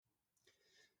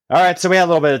All right, so we had a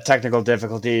little bit of technical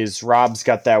difficulties. Rob's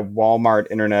got that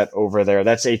Walmart internet over there.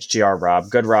 That's HTR Rob.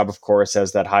 Good Rob, of course,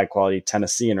 has that high quality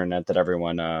Tennessee internet that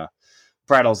everyone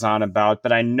prattles on about.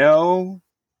 But I know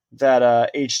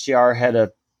that HTR had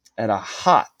a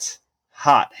hot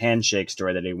handshake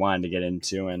story that he wanted to get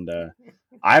into, and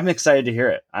I'm excited to hear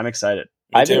it. I'm excited.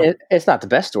 I mean, it's not the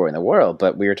best story in the world,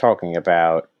 but we were talking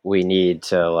about we need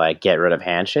to like get rid of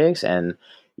handshakes, and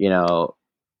you know,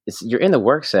 you're in the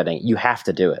work setting, you have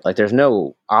to do it. Like, there's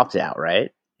no opt out, right?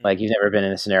 Like, you've never been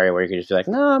in a scenario where you could just be like,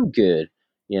 no, I'm good.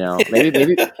 You know,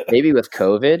 maybe with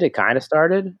COVID, it kind of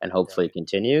started, and hopefully it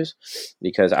continues.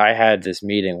 Because I had this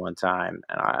meeting one time,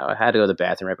 and I had to go to the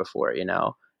bathroom right before, you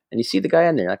know, and you see the guy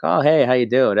in there, like, oh, hey, how you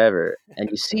doing, whatever, and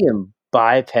you see him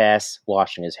bypass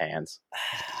washing his hands,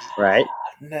 right?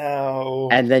 No.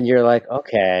 And then you're like,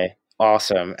 okay,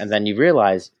 awesome, and then you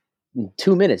realize in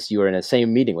 2 minutes you were in the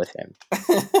same meeting with him,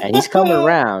 and he's coming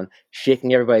around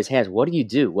shaking everybody's hands. What do you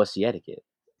do? What's the etiquette?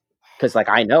 Because, like,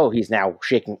 I know he's now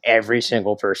shaking every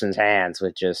single person's hands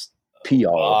with just pee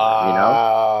all over, you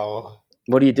know?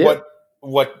 What do you do?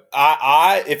 What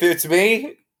I if it's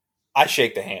me, I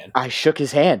shake the hand. I shook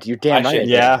his hand. You're damn right.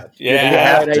 Yeah.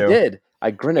 I did.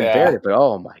 I grinned and bared it, but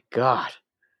oh my God.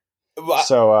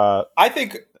 So I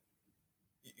think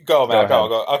go, Matt,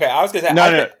 go. Okay, I was gonna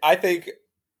say I think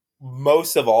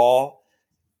most of all,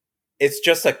 it's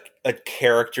just a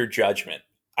character judgment.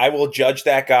 I will judge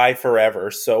that guy forever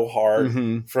so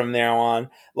hard from now on.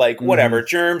 Like, whatever,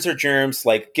 germs are germs.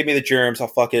 Like, give me the germs. I'll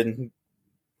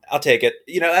take it.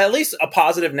 You know, at least a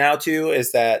positive now, too,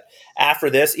 is that after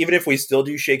this, even if we still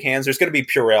do shake hands, there's going to be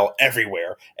Purell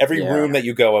everywhere. Every room that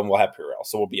you go in will have Purell.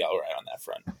 So we'll be all right on that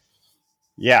front.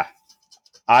 Yeah.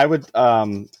 I would,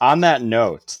 on that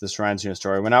note, this reminds me of a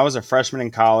story. When I was a freshman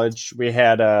in college, we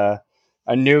had a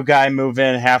new guy move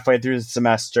in halfway through the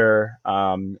semester.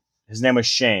 His name was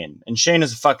Shane, and Shane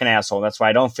is a fucking asshole. That's why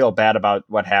I don't feel bad about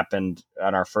what happened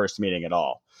on our first meeting at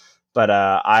all. But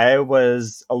I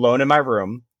was alone in my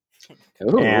room.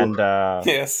 Ooh.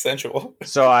 And sensual.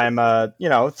 So I'm,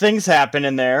 things happen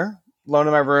in there, alone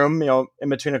in my room, in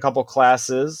between a couple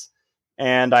classes.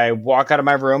 And I walk out of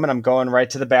my room and I'm going right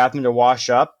to the bathroom to wash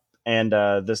up. And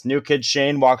this new kid,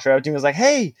 Shane, walks right up to me and was like,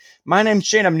 hey, my name's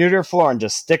Shane. I'm new to your floor, and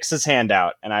just sticks his hand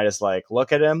out. And I just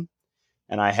look at him.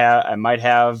 And I might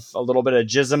have a little bit of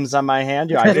jisms on my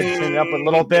hand. I did clean it up a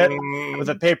little bit with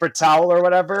a paper towel or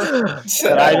whatever.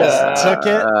 But I just took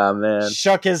it,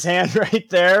 shook his hand right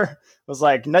there. Was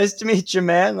like, nice to meet you,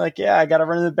 man. Like, yeah, I got to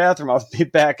run to the bathroom. I'll be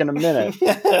back in a minute.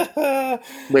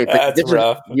 Wait, but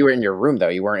you were in your room, though.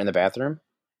 You weren't in the bathroom?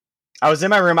 I was in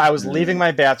my room. I was leaving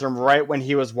my bathroom right when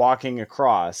he was walking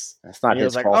across. That's not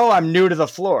his fault. He was like, oh, I'm new to the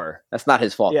floor. That's not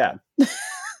his fault. Yeah.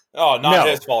 Oh, not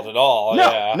his fault at all.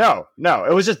 No.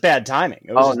 It was just bad timing.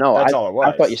 That's all it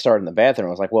was. I thought you started in the bathroom.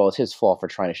 I was like, well, it's his fault for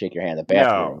trying to shake your hand in the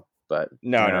bathroom. No. But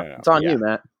no. It's on you,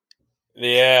 Matt.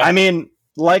 Yeah. I mean,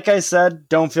 like I said,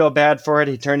 don't feel bad for it.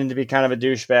 He turned into be kind of a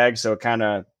douchebag, so it kind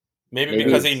of... Maybe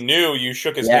because he knew you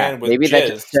shook his hand with jizz. That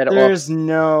just set There's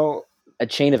no... a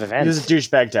chain of events. He was a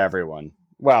douchebag to everyone.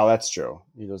 Well, that's true.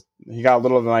 He got a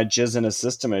little of my jizz in his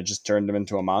system, and it just turned him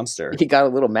into a monster. He got a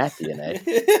little Matt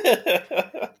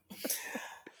DNA.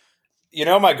 You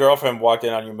know, my girlfriend walked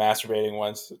in on you masturbating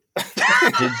once.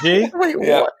 Did she? Wait,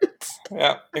 what?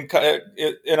 Yeah,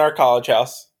 in our college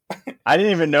house. I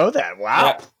didn't even know that.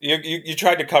 Wow. Yeah, you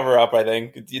tried to cover up, I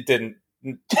think. It didn't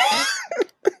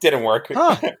work.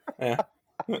 Huh. Yeah.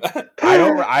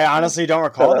 I honestly don't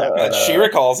recall that. She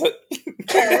recalls it.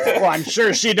 Well, I'm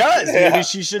sure she does. Yeah. Maybe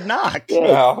she should not.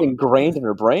 Yeah, it's ingrained in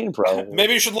her brain, probably.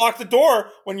 Maybe you should lock the door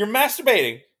when you're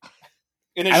masturbating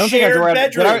in a I don't shared think our door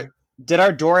bedroom. Did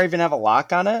our door even have a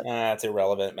lock on it? That's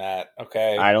irrelevant, Matt.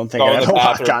 Okay. I don't think it had a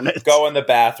lock on it. Go in the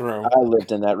bathroom. I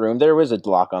lived in that room. There was a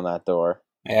lock on that door.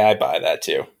 Yeah, I buy that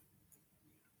too.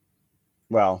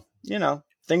 Well,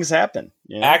 things happen.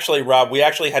 Actually, Rob, we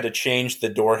actually had to change the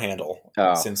door handle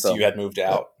since you had moved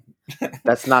out.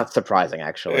 That's not surprising,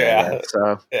 actually. Yeah.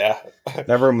 Yeah.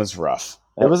 That room was rough.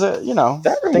 It was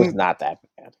that room was not that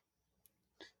bad.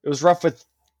 It was rough with...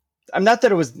 I'm not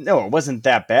that it wasn't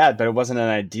that bad, but it wasn't an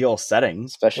ideal setting.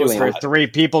 Especially for 3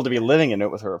 people to be living in it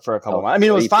with her for a couple of months. I mean,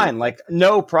 it was fine. Like,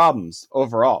 no problems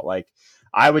overall. Like,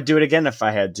 I would do it again if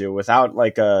I had to without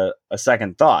like a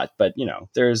second thought. But,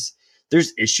 there's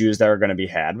issues that are going to be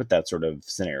had with that sort of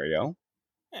scenario.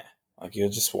 Yeah. Like you're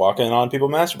just walking on people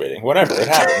masturbating. Whatever. It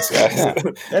happens, guys.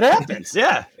 It happens.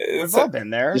 Yeah. We've all been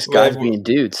there. Just guys being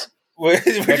dudes. We're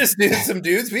just some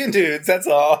dudes being dudes. That's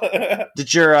all.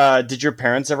 Did your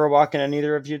parents ever walk in on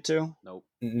either of you two?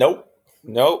 Nope.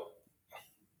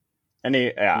 I've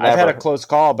had a close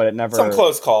call, but it never. Some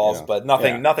close calls, but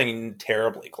nothing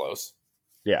terribly close.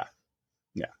 Yeah.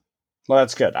 Well,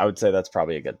 that's good. I would say that's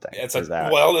probably a good thing. It's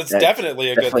definitely a good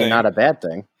thing. Definitely not a bad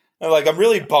thing. Like, I'm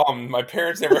really bummed. My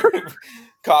parents never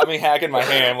caught me hacking my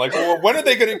ham. Like, well, when are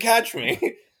they going to catch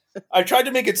me? I tried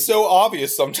to make it so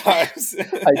obvious sometimes.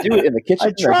 I do it in the kitchen.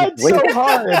 I tried so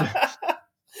hard.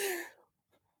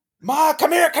 Ma,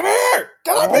 come here. Get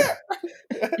up here.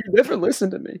 You never listen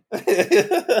to me.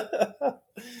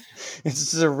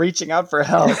 It's just reaching out for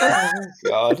help.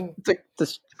 God. It's like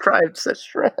describe such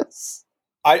stress.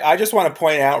 I just want to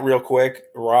point out real quick,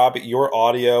 Rob, your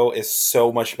audio is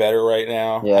so much better right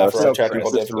now. Yeah, so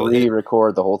technical difficulty.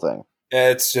 Re-record the whole thing.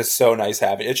 It's just so nice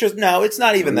having it. It's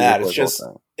not even that.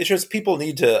 It's just people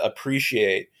need to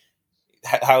appreciate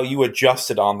how you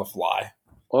adjusted on the fly.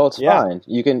 Well, it's fine.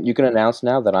 You can announce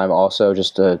now that I'm also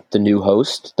just the new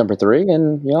host, number 3,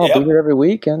 and I'll be here every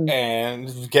week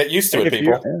and get used to it,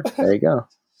 people. There you go.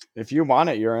 If you want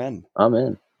it, you're in. I'm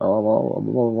in. I'm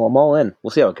all in. We'll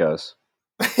see how it goes.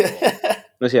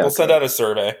 We'll send out a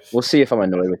survey. We'll see if I'm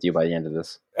annoyed with you by the end of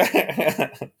this.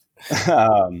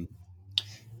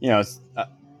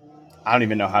 I don't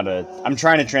even know how to. I'm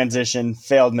trying to transition.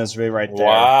 Failed miserably right there.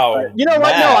 Wow. But you know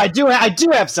what? No, I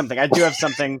do have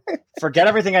something. Forget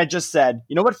everything I just said.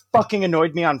 You know what fucking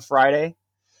annoyed me on Friday?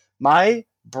 My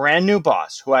brand new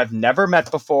boss, who I've never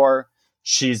met before.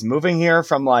 She's moving here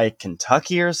from like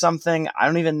Kentucky or something. I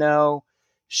don't even know.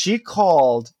 She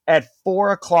called at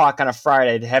 4:00 on a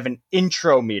Friday to have an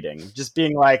intro meeting, just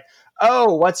being like,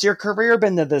 "Oh, what's your career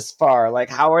been to this far? Like,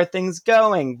 how are things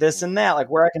going? This and that. Like,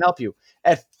 where I can help you."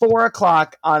 At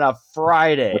 4:00 on a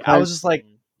Friday, I was just like,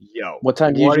 "Yo, what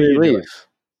time do you usually leave?"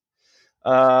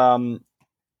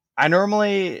 I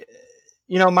normally,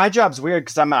 my job's weird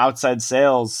because I'm outside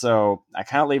sales, so I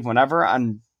kind of leave whenever.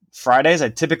 On Fridays, I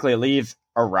typically leave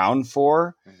around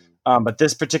 4. But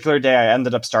this particular day, I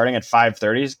ended up starting at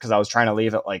 5:30 because I was trying to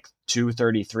leave at like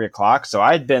 2:30, 3:00. So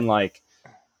I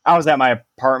was at my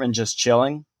apartment just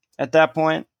chilling at that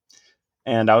point.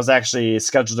 And I was actually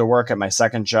scheduled to work at my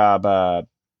second job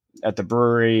at the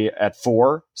brewery at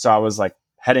 4. So I was like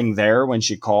heading there when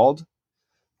she called.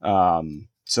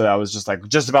 So I was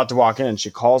just about to walk in and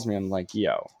she calls me. I'm like,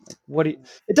 yo, what do you,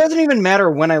 it doesn't even matter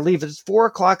when I leave. It's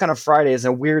 4:00 on a Friday is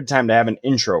a weird time to have an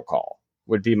intro call.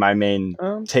 Would be my main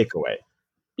takeaway.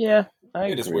 Yeah,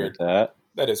 it is weird. With that.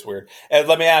 That is weird. And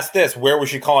let me ask this: where was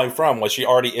she calling from? Was she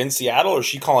already in Seattle, or is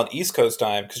she calling East Coast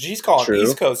time? Because she's calling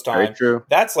East Coast time. Very true.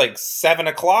 That's like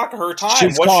 7:00 her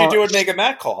time. What's she doing making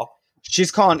that call?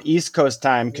 She's calling East Coast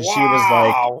time because she was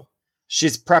like,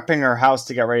 she's prepping her house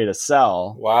to get ready to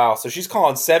sell. Wow! So she's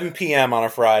calling 7 p.m. on a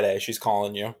Friday. She's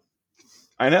calling you.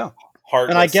 I know.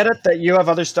 Heartless. And I get it that you have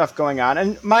other stuff going on,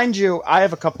 and mind you, I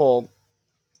have a couple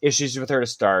issues with her to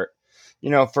start.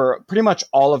 For pretty much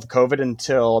all of COVID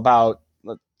until about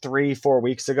 3-4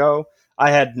 weeks ago,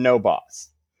 I had no boss.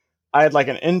 I had like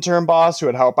an intern boss who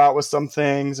would help out with some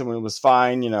things and it was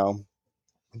fine,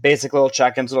 basic little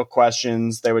check-ins, little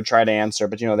questions they would try to answer,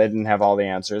 but they didn't have all the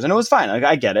answers and it was fine. Like,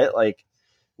 I get it. Like,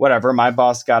 whatever. My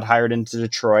boss got hired into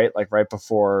Detroit like right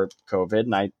before COVID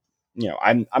and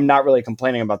I'm not really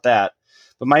complaining about that.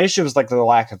 But my issue was like the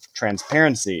lack of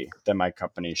transparency that my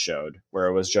company showed, where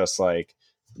it was just like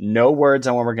no words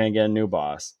on when we're going to get a new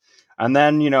boss. And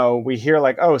then, we hear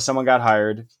like, oh, someone got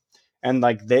hired. And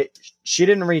like she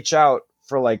didn't reach out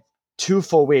for like 2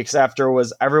 full weeks after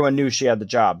everyone knew she had the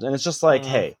job. And it's just like,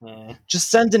 hey,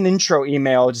 just send an intro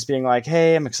email, just being like,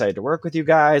 hey, I'm excited to work with you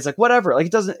guys. Like whatever.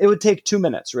 Like it would take 2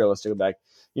 minutes realistically. Like,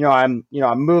 I'm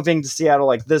moving to Seattle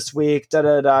like this week, got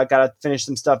to finish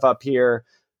some stuff up here.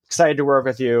 Excited to work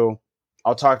with you.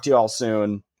 I'll talk to you all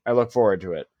soon. I look forward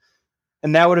to it.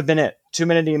 And that would have been it.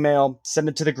 2-minute email, send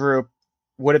it to the group,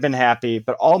 would have been happy.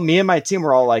 But me and my team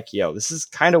were all like, yo, this is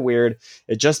kind of weird.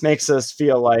 It just makes us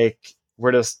feel like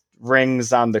we're just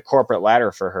rings on the corporate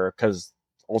ladder for her because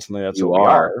ultimately that's what we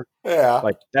are. Yeah.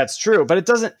 Like, that's true. But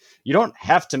you don't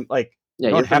have to, like, you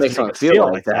don't have to make someone feel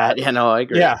like that. I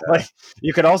agree. Yeah. Like,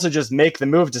 you could also just make the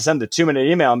move to send the 2-minute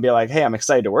email and be like, hey, I'm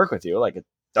excited to work with you. Like, it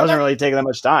doesn't really take that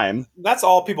much time. That's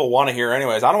all people want to hear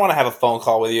anyways. I don't want to have a phone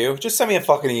call with you. Just send me a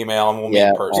fucking email and we'll meet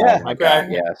in person. Yeah, my God,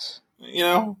 yes.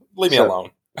 Leave me alone.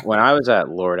 When I was at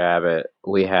Lord Abbott,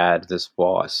 we had this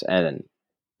boss, and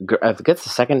I guess the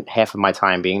second half of my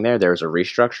time being there was a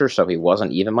restructure, so he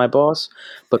wasn't even my boss.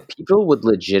 But people would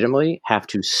legitimately have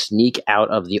to sneak out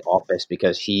of the office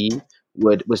because he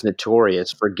was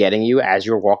notorious for getting you as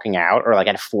you're walking out, or like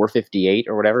at 4:58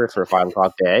 or whatever for a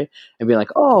 5:00 day, and being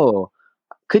like, "Oh,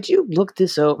 could you look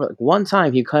this over?" Like, one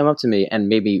time he came up to me and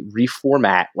maybe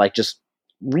reformat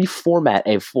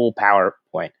a full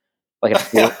PowerPoint. like at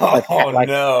 4,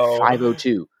 no.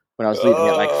 5:02 when I was leaving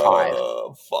at like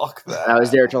 5. Fuck that. And I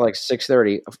was there till like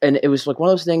 6:30, and it was like one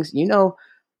of those things.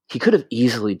 He could have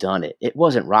easily done it. It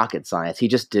wasn't rocket science. He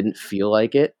just didn't feel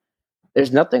like it.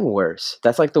 There's nothing worse.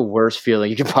 That's like the worst feeling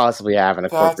you can possibly have in a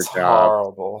corporate job. That's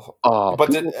horrible. Oh,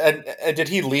 but did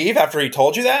he leave after he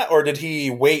told you that, or did he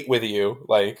wait with you?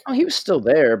 Like, he was still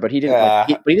there, but he didn't.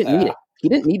 He didn't need it. He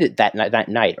didn't need it that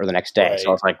night or the next day. Right. So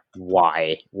I was like,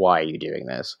 "Why? Why are you doing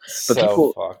this?" But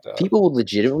people would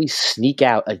legitimately sneak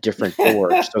out a different door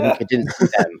so he didn't see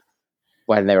them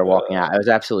when they were walking out. It was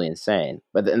absolutely insane.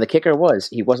 But the kicker was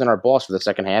he wasn't our boss for the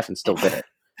second half and still did it.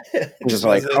 Just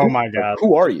like, oh my god,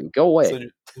 who are you? Go away. So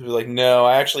he was like, no,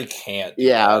 I actually can't.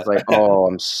 Yeah, I was like, oh,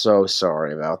 I'm so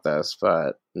sorry about this,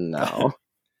 but no.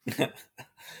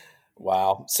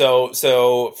 Wow.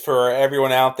 So for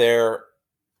everyone out there,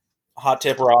 hot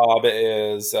tip Rob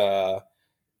is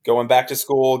going back to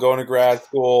school, going to grad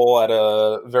school at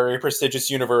a very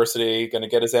prestigious university, going to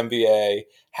get his MBA.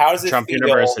 How does it Trump feel?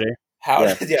 University.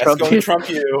 Yes, going to Trump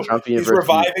U. He's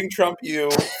reviving Trump U,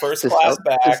 first class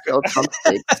back. To sell Trump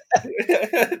steaks.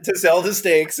 To sell the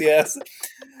steaks, yes.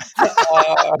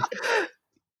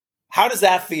 How does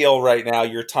that feel right now,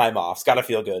 your time off? It's got to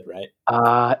feel good, right?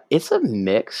 It's a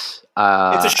mix.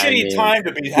 It's a shitty time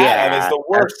to be having. It's the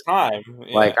worst time.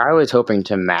 Yeah. Like, I was hoping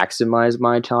to maximize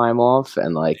my time off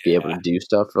and, like, be able to do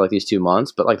stuff for, like, these 2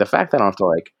 months. But, like, the fact that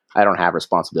I don't have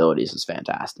responsibilities is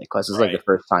fantastic. Because it's, like, the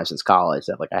first time since college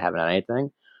that, like, I haven't done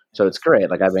anything. So it's great.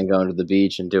 Like, I've been going to the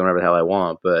beach and doing whatever the hell I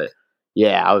want. But,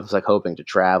 yeah, I was, like, hoping to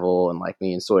travel. And, like,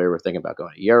 me and Sawyer were thinking about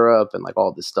going to Europe. And, like,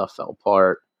 all this stuff fell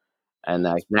apart. And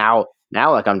like now,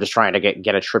 like I'm just trying to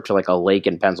get a trip to like a lake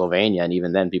in Pennsylvania, and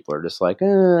even then, people are just like, I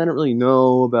don't really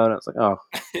know about it. It's like, oh,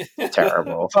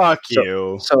 terrible. Fuck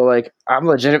you. So like, I'm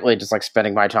legitimately just like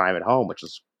spending my time at home, which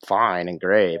is fine and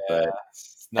great, but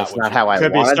it's not how I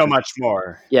could wanted. Be so much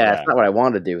more. Yeah, it's not what I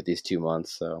wanted to do with these 2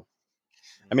 months. So,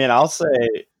 I mean, I'll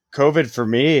say COVID for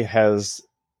me has,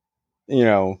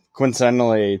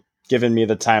 coincidentally given me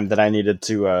the time that I needed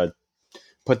to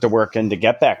put the work in to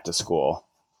get back to school.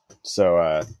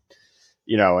 So,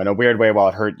 in a weird way, while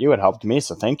it hurt you, it helped me.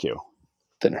 So thank you.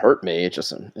 It didn't hurt me. It's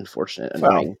just unfortunate.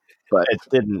 Annoying. But it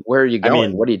didn't. Where are you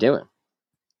going? What are you doing?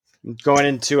 Going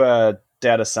into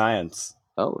data science.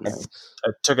 Oh, nice.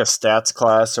 I took a stats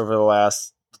class over the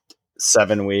last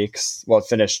 7 weeks. Well, it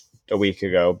finished a week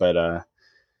ago, but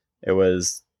it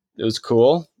was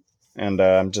cool. And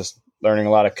I'm just learning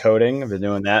a lot of coding. I've been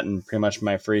doing that in pretty much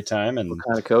my free time. And what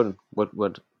kind of coding?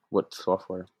 What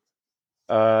software?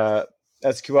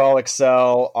 SQL,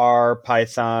 Excel, R,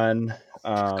 Python.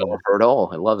 For it all.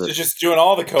 I love it. So just doing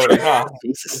all the coding, huh?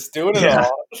 Just doing it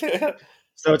all.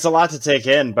 So it's a lot to take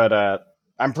in, but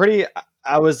I'm pretty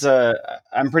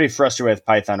frustrated with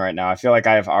Python right now. I feel like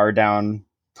I have R down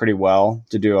pretty well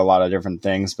to do a lot of different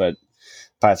things, but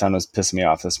Python was pissing me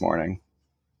off this morning.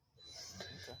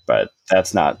 But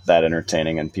that's not that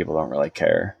entertaining, and people don't really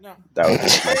care. No. That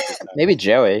was maybe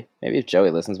Joey. Maybe if Joey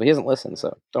listens, but he doesn't listen,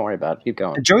 so don't worry about it. Keep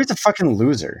going. Joey's a fucking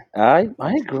loser. I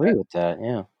agree with that.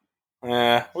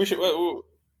 Yeah. We should.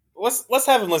 Let's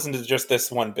have him listen to just this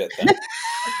one bit. Then.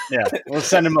 Yeah, we'll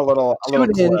send him a little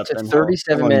clip. To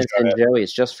 37 minutes, and Joey,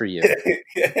 it's just for you.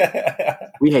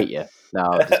 We hate you.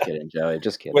 No, just kidding, Joey.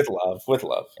 Just kidding. With love.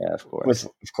 Yeah, of course.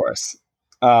 Of course.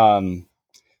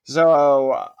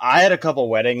 So I had a couple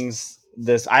weddings.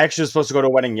 I actually was supposed to go to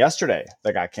a wedding yesterday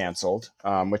that got canceled,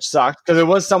 which sucked because it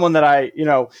was someone that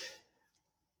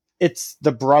it's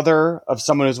the brother of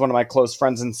someone who's one of my close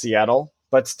friends in Seattle,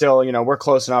 but still, we're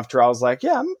close enough to where I was like,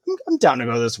 yeah, I'm down to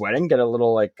go to this wedding, get a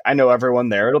little, I know everyone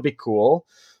there. It'll be cool.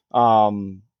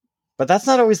 But that's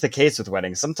not always the case with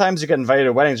weddings. Sometimes you get invited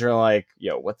to weddings and you're like,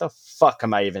 yo, what the fuck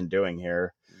am I even doing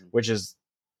here? Which is,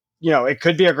 it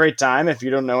could be a great time. If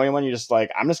you don't know anyone, you're just like,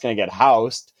 I'm just going to get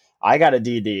housed. I got a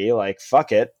DD,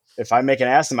 fuck it. If I make an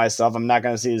ass of myself, I'm not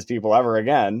going to see these people ever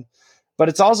again. But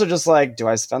it's also just do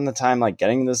I spend the time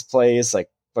getting to this place?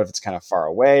 But if it's kind of far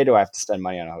away, do I have to spend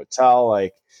money on a hotel?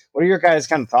 What are your guys'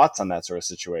 kind of thoughts on that sort of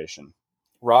situation?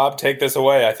 Rob, take this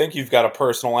away. I think you've got a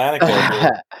personal anecdote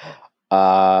here.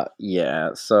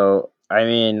 Yeah. So, I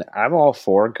mean, I'm all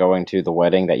for going to the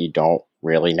wedding that you don't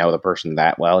really know the person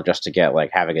that well, just to get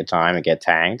have a good time and get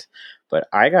tanked. But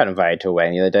I got invited to a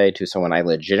wedding the other day to someone I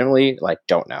legitimately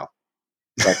don't know.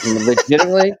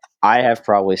 Legitimately, I have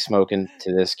probably spoken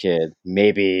to this kid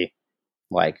maybe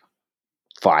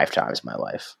 5 times in my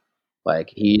life.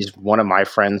 He's one of my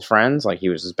friend's friends. He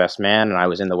was his best man, and I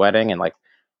was in the wedding, and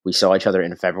we saw each other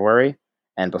in February.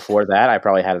 And before that, I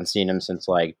probably hadn't seen him since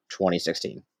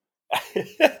 2016.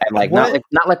 And like not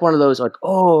like one of those like,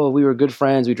 oh, we were good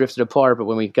friends, we drifted apart, but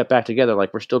when we get back together,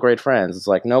 like we're still great friends. It's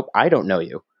like, nope, I don't know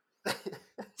you.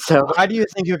 So why do you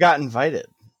think you got invited?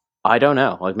 I don't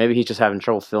know. Like maybe he's just having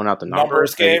trouble filling out the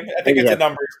numbers game. I think it's a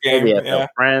numbers game. Maybe no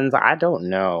friends. I don't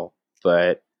know,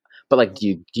 but like,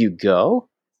 do you go?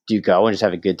 Do you go and just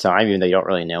have a good time, even though you don't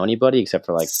really know anybody except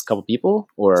for like a couple people?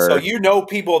 Or so you know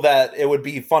people that it would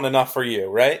be fun enough for you,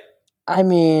 right? I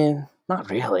mean, not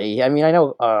really. I mean, I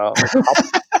know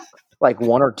like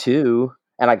one or two,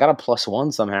 and I got a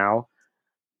 +1 somehow.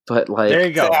 But like, there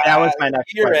you go. That was my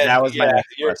next question. That was my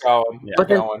next question. Yeah. But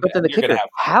then the kicker: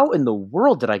 how in the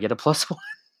world did I get a +1?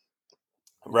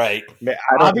 Right.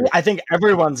 I think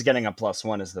everyone's getting a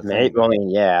 +1 is the thing. I mean,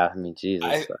 yeah. I mean,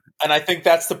 Jesus. And I think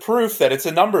that's the proof that it's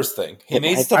a numbers thing. He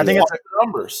needs to. I think it's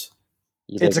numbers.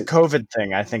 It's a COVID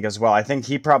thing, I think, as well. I think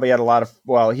he probably had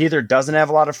he either doesn't have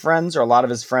a lot of friends or a lot of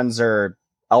his friends are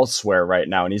elsewhere right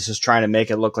now, and he's just trying to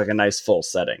make it look like a nice full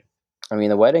setting. I mean,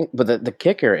 the wedding, but the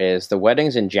kicker is the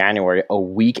wedding's in January, a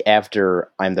week after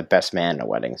I'm the best man in a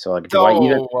wedding. So, like,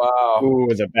 wow. Ooh,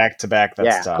 the back-to-back,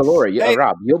 that's tough. Kalori,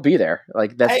 Rob, you'll be there.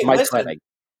 Like, that's my wedding.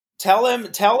 Tell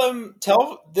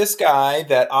this guy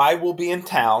that I will be in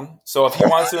town. So if he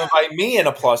wants to invite me in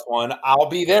a +1, I'll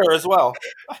be there as well.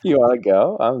 You want to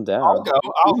go? I'm down. I'll go.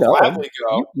 I'll gladly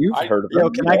go. You've heard of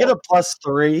him. Can I get a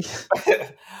 +3?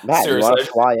 Matt, you want to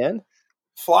fly in?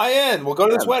 Fly in. We'll go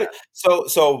to this wedding.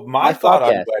 So my thought on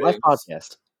weddings. Live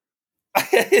podcast.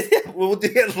 We'll do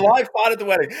a live pod at the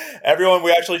wedding. Everyone,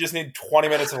 we actually just need 20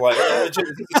 minutes of like. Everyone,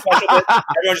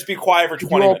 just be quiet for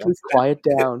 20 minutes. Please quiet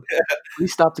down.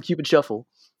 Please stop the Cupid shuffle.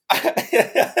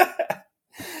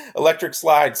 Electric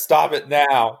slide. Stop it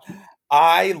now.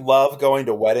 I love going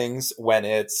to weddings when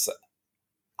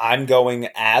I'm going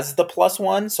as the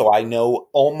 +1, so I know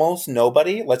almost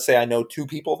nobody. Let's say I know 2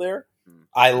 people there.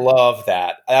 I love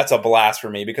that. That's a blast for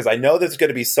me because I know there's going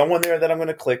to be someone there that I'm going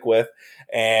to click with.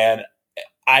 And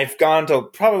I've gone to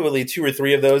probably 2 or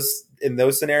 3 of those in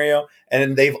those scenario,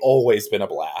 and they've always been a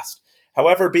blast.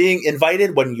 However, being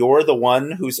invited when you're the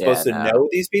one who's supposed to know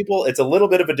these people, it's a little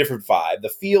bit of a different vibe. The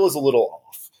feel is a little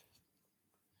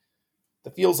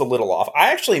off.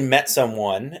 I actually met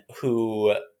someone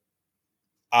who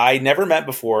I never met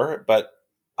before, but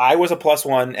I was a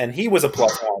 +1 and he was a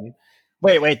 +1.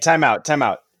 Wait, time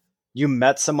out. You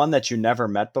met someone that you never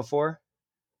met before?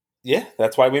 Yeah,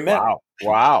 that's why we met.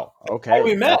 Wow. Okay.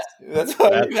 That's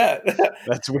why we met.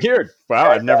 That's weird. Wow,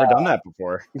 I've never done that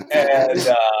before. And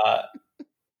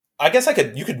I guess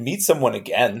you could meet someone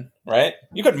again, right?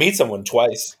 You could meet someone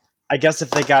twice. I guess if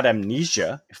they got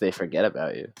amnesia. If they forget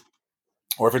about you.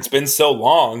 Or if it's been so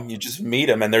long, you just meet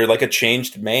them and they're like a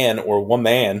changed man or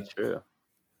woman. True.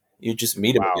 You just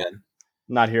meet them again.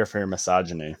 Not here for your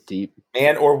misogyny. Deep.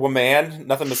 Man or woman,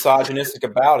 nothing misogynistic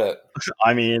about it.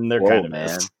 I mean, they're kind of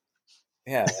man.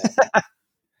 Yeah.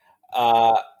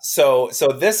 So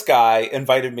this guy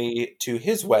invited me to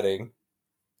his wedding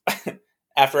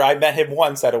after I met him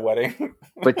once at a wedding.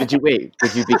 But did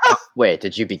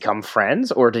you become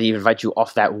friends, or did he invite you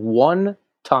off that one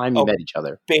time you met each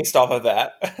other? Based off of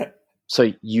that.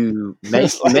 So you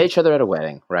met each other at a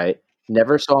wedding, right?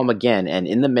 Never saw him again, and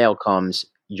in the mail comes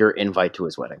your invite to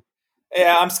his wedding.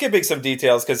 Yeah, I'm skipping some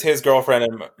details because his girlfriend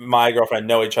and my girlfriend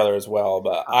know each other as well.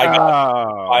 But I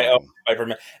got my own invite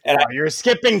from him. And you're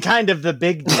skipping kind of the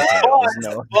big details,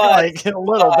 like a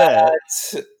little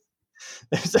bit.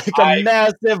 There's like a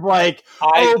massive,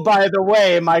 by the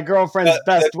way, my girlfriend's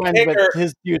best friend with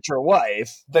his future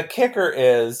wife. The kicker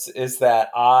is that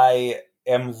I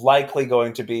am likely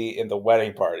going to be in the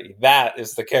wedding party. That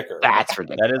is the kicker. That's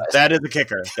ridiculous. That is the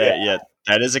kicker.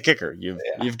 That is a kicker.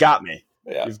 You've got me.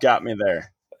 Yeah. You've got me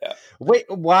there. Yeah. Wait,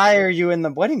 why are you in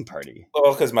the wedding party?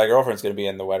 Well, because my girlfriend's going to be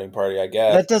in the wedding party, I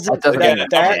guess. That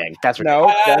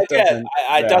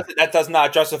does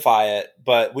not justify it,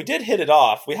 but we did hit it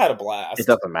off. We had a blast. It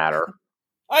doesn't matter.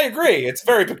 I agree. It's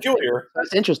very peculiar.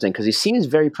 That's interesting because he seems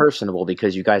very personable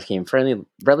because you guys came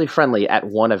really friendly at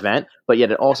one event, but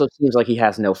yet it also seems like he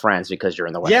has no friends because you're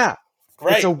in the wedding. Yeah.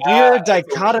 Right. It's a weird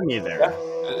dichotomy there.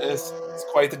 It's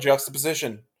quite the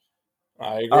juxtaposition.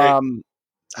 I agree.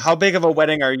 How big of a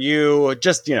wedding are you?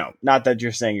 Just, not that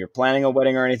you're saying you're planning a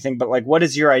wedding or anything, but what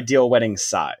is your ideal wedding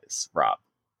size, Rob?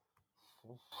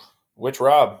 Which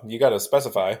Rob? You got to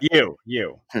specify. You.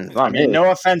 I mean, no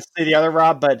offense to the other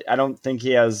Rob, but I don't think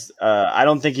he has. I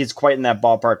don't think he's quite in that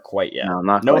ballpark quite yet. No, I'm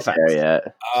not quite there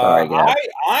yet. Sorry, guys.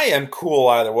 I am cool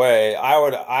either way. I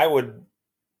would.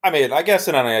 I mean, I guess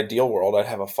in an ideal world, I'd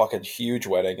have a fucking huge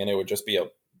wedding, and it would just be a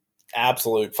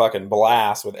absolute fucking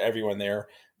blast with everyone there.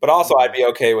 But also, I'd be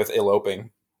okay with eloping.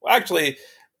 Actually,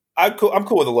 I'm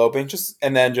cool with eloping,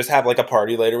 and then just have like a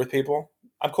party later with people.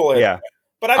 I'm cool. Yeah.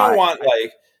 But I don't want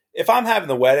like if I'm having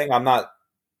the wedding, I'm not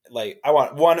like I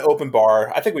want one open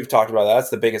bar. I think we've talked about that. That's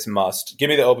the biggest must. Give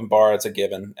me the open bar. It's a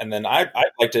given. And then I'd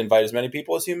like to invite as many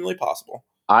people as humanly possible.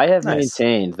 I have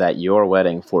maintained that your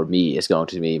wedding for me is going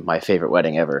to be my favorite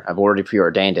wedding ever. I've already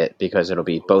preordained it because it'll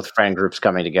be both friend groups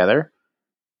coming together.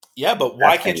 Yeah, but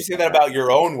why can't you say that about your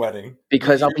own wedding?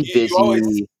 Because I'll be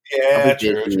busy. Yeah,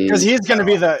 true. Because he's going to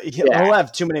be he'll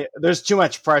have too many. There's too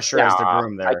much pressure as the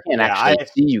groom there. I can't actually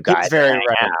see you guys hang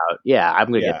out. Yeah, I'm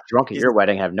going to get drunk at your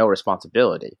wedding, have no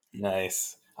responsibility.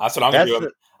 Nice. That's what I'm going to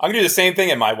do. I'm going to do the same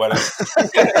thing at my wedding.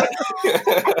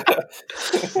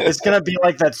 It's going to be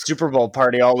like that Super Bowl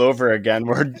party all over again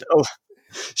where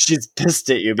she's pissed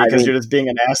at you because you're just being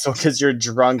an asshole because you're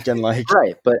drunk and like...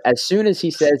 Right, but as soon as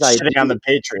he says I do... on the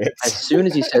Patriots. As soon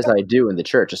as he says I do in the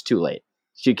church, it's too late.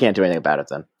 She can't do anything about it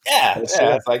then. Yeah, it's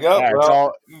like,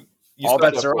 all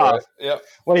bets are off. Yep.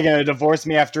 What, are you going to divorce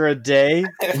me after a day?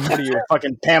 What are you,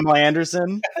 fucking Pamela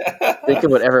Anderson? Think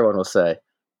of what everyone will say.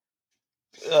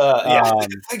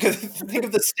 Think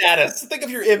of the status. Think of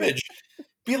your image.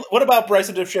 What about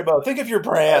Bryson DeChambeau? Think of your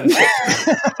brand.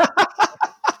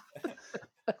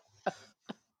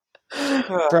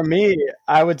 For me,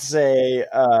 I would say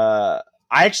I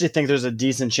actually think there's a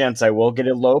decent chance I will get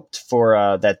eloped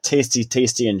for that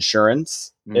tasty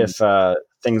insurance if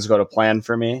things go to plan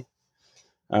for me.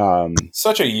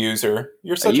 Such a user.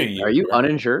 You're such a user. Are you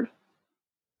uninsured?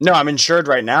 No, I'm insured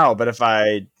right now, but if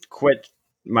I quit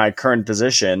my current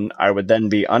position, I would then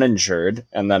be uninsured,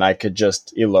 and then I could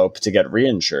just elope to get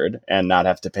reinsured and not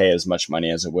have to pay as much money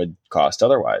as it would cost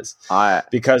otherwise.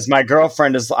 Because my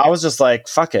girlfriend I was just like,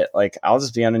 fuck it. Like, I'll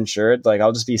just be uninsured. Like,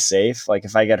 I'll just be safe. Like,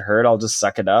 if I get hurt, I'll just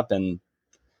suck it up and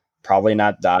probably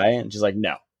not die. And she's like,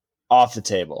 no, off the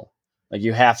table. Like,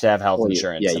 you have to have health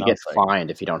insurance. Yeah, you get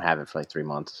fined if you don't have it for like 3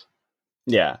 months.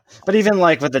 Yeah. But even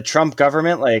like with the Trump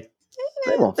government, like,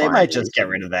 they might just get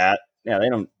rid of that. Yeah, they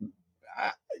don't.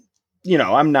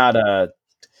 I'm not to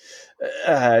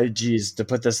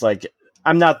put this like,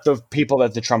 I'm not the people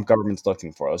that the Trump government's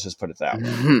looking for. Let's just put it that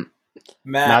way.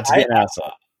 Matt, not to be an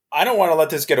asshole. I don't want to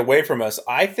let this get away from us.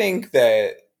 I think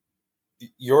that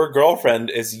your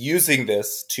girlfriend is using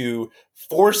this to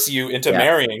force you into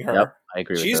marrying her. Yep, I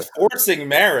agree with She's forcing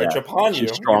marriage upon you.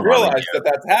 You realize that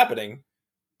that's happening.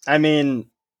 I mean,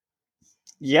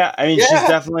 she's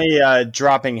definitely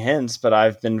dropping hints, but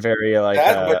I've been very like.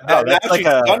 Now she's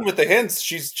done with the hints.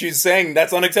 She's saying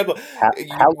that's unacceptable.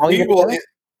 How long?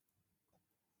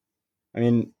 I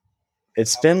mean,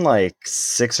 it's been like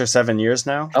 6 or 7 years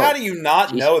now. How do you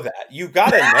not know that? You got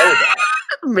to know that.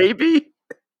 Maybe.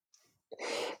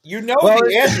 You know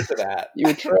the answer to that. You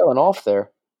were trailing off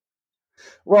there.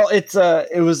 Well,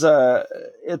 there was a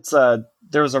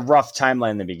rough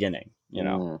timeline in the beginning.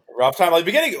 Rough time at the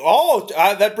beginning.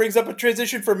 That brings up a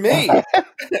transition for me.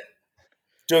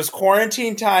 Does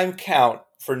quarantine time count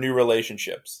for new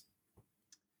relationships?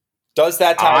 Does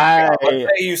that time count?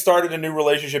 Let's say you started a new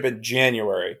relationship in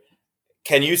January.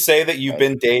 Can you say that you've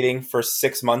been dating for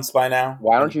 6 months by now?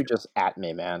 Why don't you just at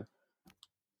me, man?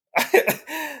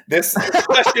 This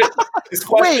question.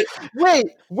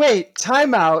 Wait!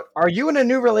 Time out. Are you in a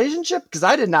new relationship? Because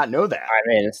I did not know that. I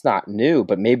mean, it's not new,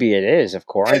 but maybe it is. Of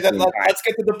course. Hey, let's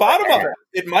get to the bottom of it.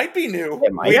 It might be new.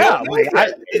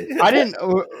 I didn't.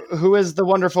 Who is the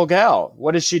wonderful gal?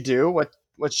 What does she do?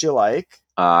 What's she like?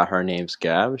 Her name's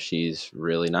Gab. She's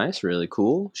really nice, really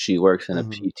cool. She works in a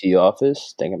PT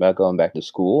office, thinking about going back to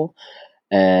school.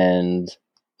 And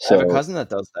so I have a cousin that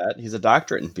does that. He's a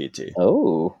doctorate in PT.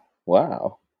 Oh,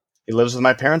 wow. He lives with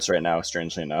my parents right now,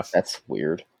 strangely enough. That's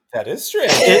weird. That is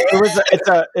strange.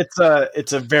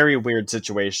 It's a very weird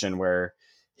situation where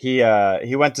he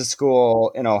went to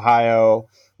school in Ohio,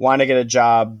 wanted to get a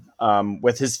job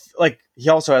with his, like, he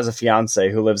also has a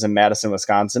fiance who lives in Madison,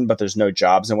 Wisconsin, but there's no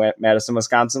jobs in Madison,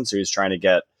 Wisconsin. So he's trying to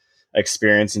get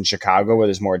experience in Chicago where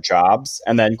there's more jobs.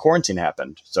 And then quarantine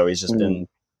happened. So he's just been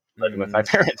living with my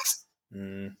parents.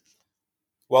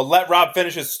 Well, let Rob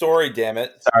finish his story, damn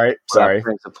it. Sorry. That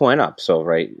brings the point up. So,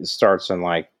 right, it starts in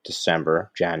like December,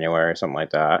 January, something like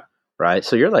that, right?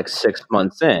 So you're like 6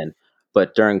 months in,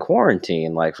 but during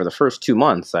quarantine, like for the first 2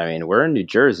 months, I mean, we're in New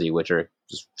Jersey, which are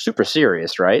just super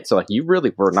serious, right? So like you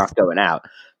really were not going out.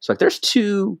 So like there's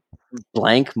 2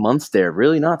 blank months there,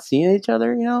 really not seeing each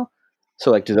other, So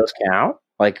like, do those count?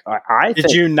 Like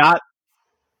Did you not?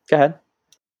 Go ahead.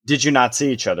 Did you not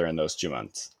see each other in those 2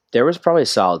 months? There was probably a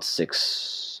solid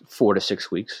 4 to 6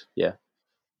 weeks. Yeah.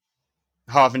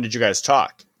 How often did you guys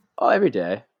talk? Oh, every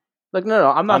day. Like,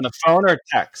 no, I'm not on the phone or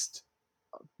text.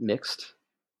 Mixed.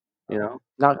 You know,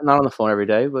 not on the phone every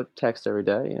day, but text every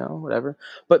day. You know, whatever.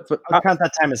 But I'll count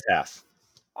that time as half.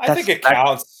 I think it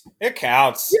counts. It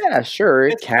counts. Yeah, sure,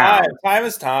 it counts. Time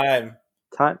is time.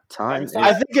 Time.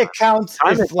 I think it counts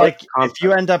if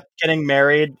you end up getting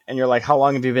married and you're like, how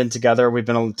long have you been together? We've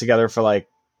been together for like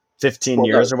 15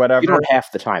 years or whatever. You don't have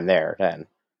the time there then.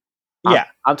 Yeah,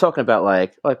 I'm talking about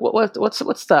like what's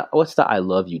the I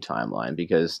love you timeline,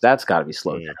 because that's got to be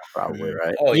slowed down probably,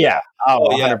 right? Oh yeah,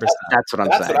 100%. That's what I'm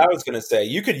saying. That's what I was going to say.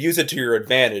 You could use it to your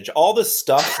advantage. All the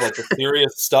stuff, like the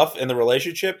serious stuff in the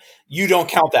relationship, you don't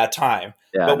count that time.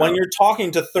 Yeah, but when you're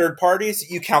talking to third parties,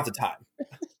 you count the time.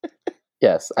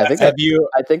 Yes, I think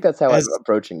that's how I'm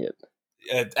approaching it.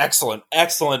 Excellent,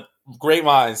 great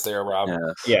minds there, Rob.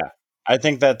 Yeah, I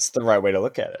think that's the right way to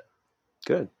look at it.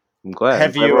 Good. I'm glad.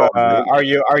 Have you? Are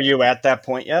you at that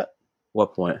point yet?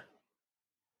 What point?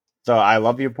 The I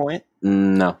love you point?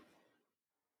 No.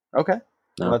 Okay,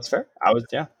 no. Well, that's fair.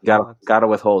 Gotta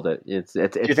withhold it. It's. Do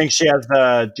you think she has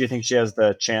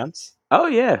the chance? Oh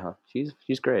yeah,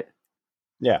 she's great.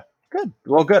 Yeah, good.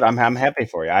 Well, good. I'm happy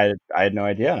for you. I had no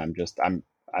idea, and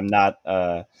I'm not.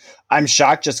 I'm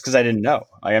shocked just because I didn't know.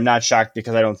 I am not shocked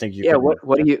because I don't think you. Yeah.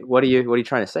 What are you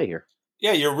trying to say here?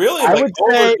 Yeah, you're really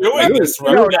overdoing this,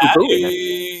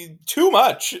 too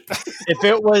much. If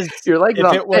it was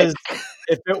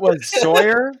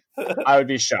Sawyer, I would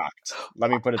be shocked. Let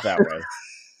me put it that way.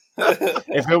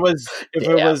 If it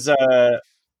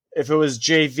was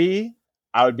JV,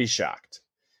 I would be shocked.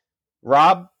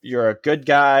 Rob, you're a good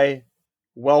guy,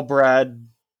 well bred.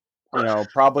 You know,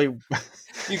 probably.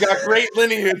 You got great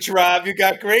lineage, Rob. You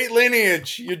got great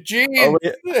lineage. Your genes.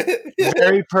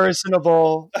 Very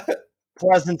personable.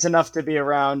 Pleasant enough to be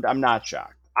around. I'm not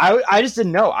shocked. I just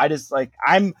didn't know.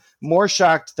 I'm more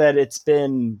shocked that it's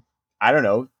been, I don't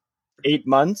know, 8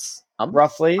 months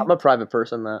roughly. I'm a private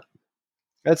person, Matt.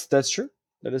 That's true.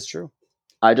 That is true.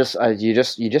 You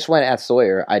just went at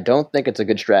Sawyer. I don't think it's a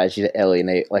good strategy to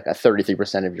alienate like a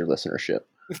 33% of your listenership.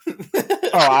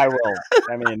 I will.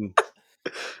 I mean,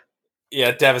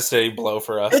 yeah, devastating blow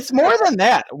for us. It's more than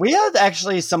that. We had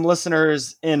actually some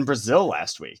listeners in Brazil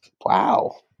last week.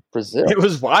 Wow. Brazil. It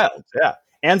was wild, yeah.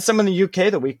 And some in the UK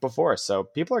the week before. So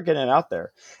people are getting out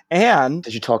there. And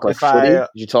did you talk like footy? Did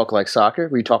you talk like soccer?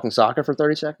 Were you talking soccer for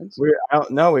 30 seconds?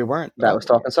 No, we weren't. That was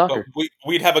talking soccer.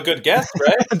 We'd have a good guest,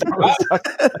 right?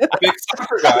 Big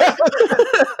soccer guy.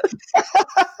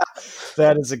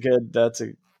 That is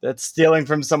that's stealing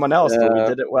from someone else, but we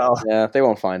did it well. Yeah, they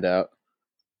won't find out.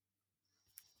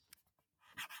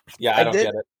 Yeah, I don't get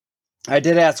it. I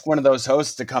did ask one of those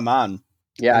hosts to come on.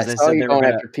 Yeah, I saw you going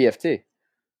after PFT.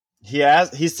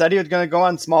 He said he was going to go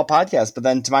on small podcasts, but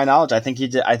then to my knowledge, I think he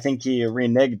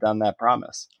reneged on that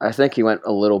promise. I think he went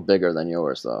a little bigger than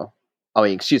yours, though. Oh,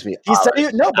 excuse me. He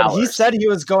said he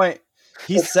was going.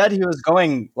 He said he was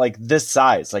going like this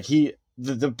size. Like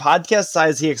the podcast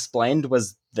size he explained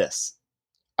was this.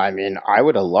 I mean, I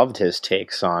would have loved his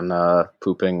takes on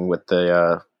pooping with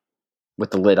the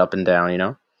lid up and down. You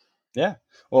know. Yeah.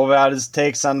 What about his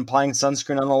takes on applying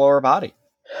sunscreen on the lower body?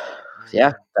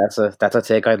 Yeah, that's a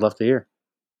take I'd love to hear.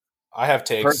 I have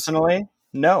takes. Personally,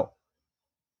 no.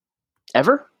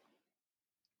 Ever?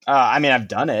 I mean, I've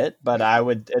done it, but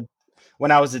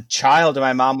when I was a child and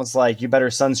my mom was like, you better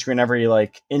sunscreen every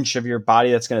like inch of your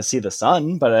body that's going to see the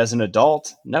sun. But as an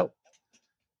adult, no.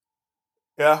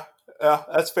 Yeah,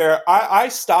 that's fair. I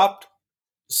stopped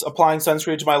applying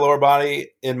sunscreen to my lower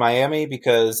body in Miami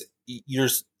because your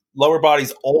lower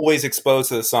body's always exposed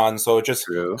to the sun, so it just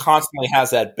constantly has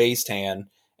that base tan.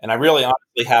 And I really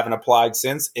honestly haven't applied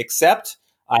since, except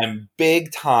I'm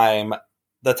big time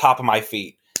the top of my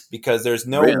feet, because there's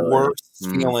no worse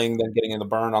feeling than getting in the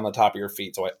burn on the top of your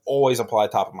feet. So I always apply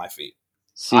top of my feet.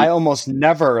 I almost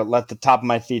never let the top of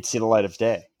my feet see the light of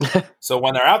day. So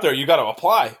when they're out there, you got to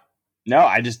apply. No,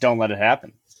 I just don't let it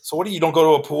happen. So what do you don't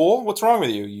go to a pool? What's wrong with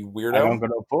you, you weirdo? I don't go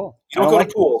to a pool. You don't go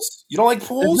to pools. You don't like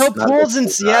pools? There's no pools in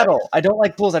Seattle. I don't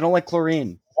like pools. I don't like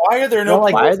chlorine. Why are there no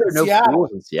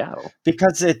pools in Seattle?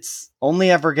 Because it's only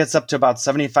ever gets up to about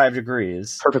 75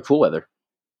 degrees. Perfect pool weather.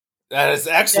 That is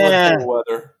excellent pool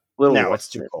weather. No, it's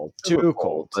too cold. Too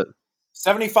cold. But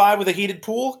 75 with a heated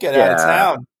pool? Get out of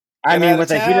town. I mean,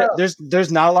 with a heated,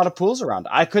 there's not a lot of pools around.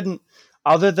 I couldn't.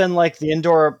 Other than like the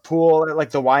indoor pool, like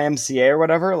the YMCA or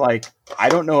whatever, like I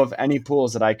don't know of any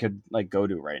pools that I could like go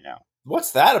to right now.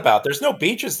 What's that about? There's no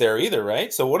beaches there either,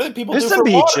 right? So what do people do? There's some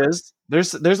beaches.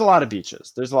 Water? There's a lot of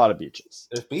beaches. There's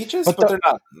beaches, but they're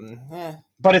not.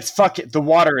 But it's the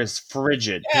water is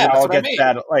frigid. Yeah, it all gets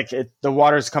that like the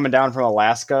water's coming down from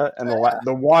Alaska, and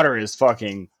the water is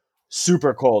fucking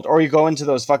super cold. Or you go into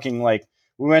those fucking like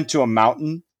we went to a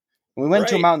mountain We went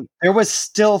to a mountain. There was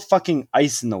still fucking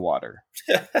ice in the water.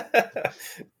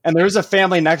 And there was a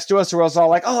family next to us who was all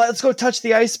like, oh, let's go touch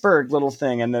the iceberg little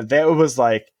thing. And then it was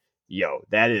like, yo,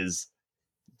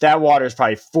 that water is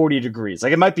probably 40 degrees.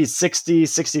 Like, it might be 60,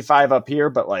 65 up here,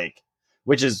 but like,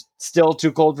 which is still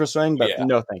too cold for swimming, but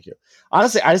no, thank you.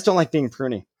 Honestly, I just don't like being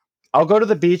pruny. I'll go to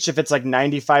the beach if it's like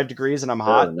 95 degrees and I'm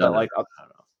hot, but like,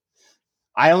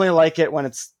 I only like it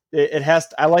when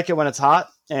I like it when it's hot,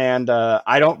 and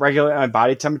I don't regulate my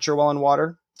body temperature while in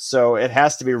water, so it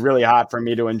has to be really hot for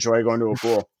me to enjoy going to a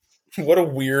pool. What a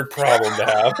weird problem to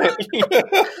have.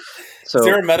 So, is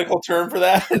there a medical term for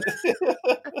that?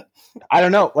 I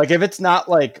don't know. Like, if it's not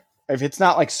like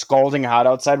scalding hot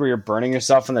outside where you're burning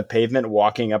yourself on the pavement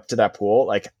walking up to that pool,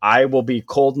 like, I will be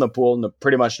cold in the pool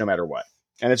pretty much no matter what,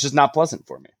 and it's just not pleasant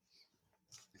for me.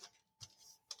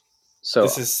 So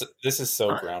this is so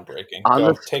groundbreaking.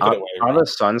 Take it away. On the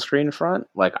sunscreen front,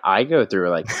 like, I go through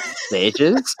like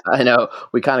stages. I know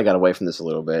we kind of got away from this a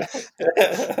little bit.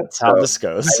 That's how this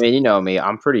goes. I mean, you know me,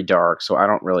 I'm pretty dark, so I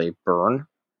don't really burn,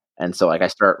 and so like I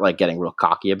start like getting real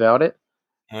cocky about it.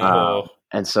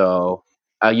 And so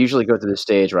I usually go through the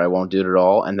stage where I won't do it at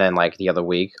all, and then like the other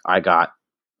week, I got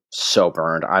so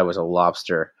burned, I was a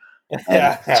lobster.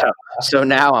 So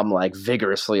now I'm like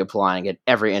vigorously applying it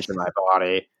every inch of my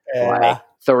body. Like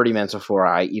 30 minutes before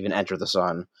I even enter the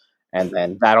sun, and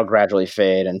then that'll gradually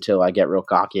fade until I get real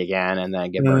cocky again, and then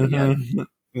get burned again.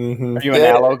 Mm-hmm. Are you an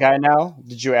aloe guy now?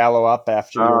 Did you aloe up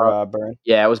after your burn?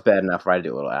 Yeah, it was bad enough where I had to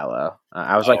do a little aloe.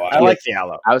 I was I like the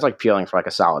aloe. I was like peeling for like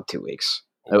a solid 2 weeks.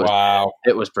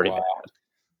 It was pretty bad.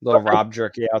 Little Rob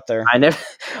jerky out there. I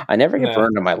never get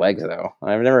burned on my legs though.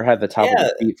 I've never had the top of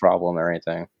the feet problem or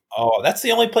anything. Oh, that's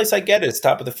the only place I get is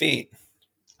top of the feet.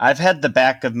 I've had the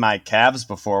back of my calves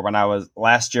before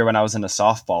last year when I was in a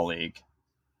softball league.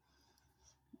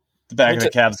 The back of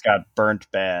the calves got burnt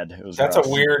bad. That's rough. A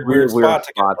weird spot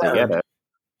to get it.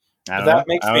 That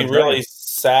makes me really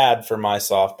sad for my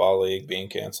softball league being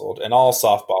canceled and all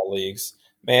softball leagues.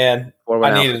 Man,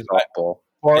 I needed softball.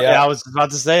 I was about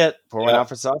to say it. Pour one out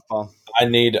for softball. I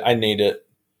need it. I need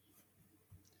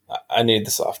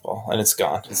the softball, and it's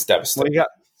gone. It's devastating. Well,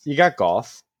 you got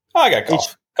golf. Oh, I got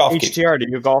golf. HTR, do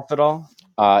you golf at all?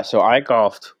 So I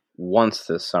golfed once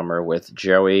this summer with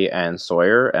Joey and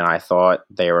Sawyer, and I thought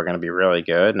they were going to be really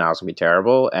good, and I was going to be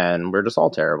terrible, and we're just all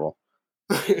terrible.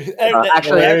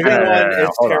 Actually,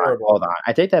 hold on.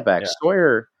 I take that back. Yeah.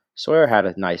 Sawyer had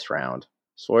a nice round.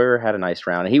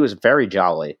 And he was very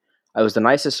jolly. I was the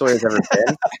nicest Sawyer's ever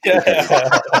been.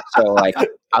 So, like,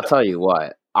 I'll tell you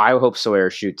what. I hope Sawyer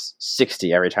shoots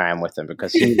 60 every time with him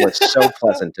because he was so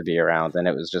pleasant to be around, and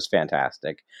it was just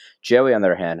fantastic. Joey, on the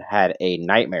other hand, had a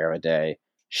nightmare of a day,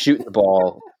 shooting the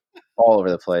ball all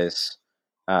over the place.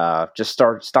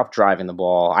 Stop driving the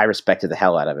ball. I respected the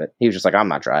hell out of it. He was just like, I'm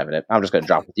not driving it. I'm just going to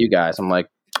drop with you guys. I'm like,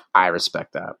 I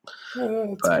respect that.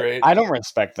 That's great. I don't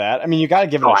respect that. I mean, you got to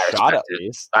give it a shot at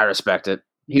least. I respect it.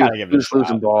 He was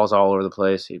losing balls all over the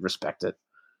place. He'd respect it.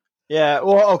 Yeah,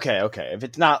 well, okay.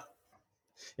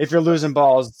 If you're losing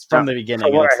balls from the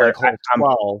beginning, it's like hole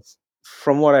 12.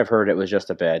 From what I've heard, it was just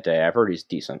a bad day. I've heard he's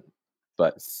decent,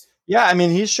 but yeah, I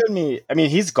mean,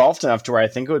 he's golfed enough to where I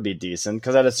think it would be decent.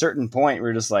 Because at a certain point,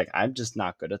 we're just like, I'm just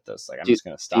not good at this. Like, I'm just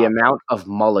going to stop. The amount of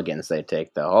mulligans they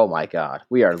take, though. Oh my god,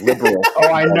 we are liberal.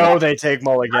 I know they take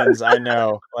mulligans. I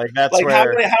know. Like that's like how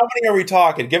many are we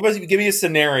talking? Give me a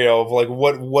scenario of like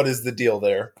what is the deal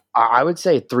there? I would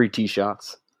say 3 tee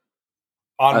shots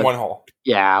on one hole.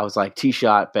 Yeah, I was like tee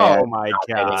shot bad. Oh my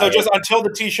god! So just until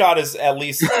the tee shot is at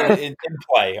least in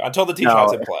play. Until the tee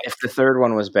shot's in play. If the third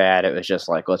one was bad, it was just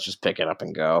like let's just pick it up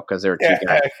and go because there were two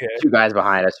guys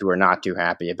behind us who were not too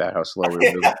happy about how slow we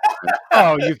were moving.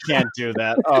 Oh, you can't do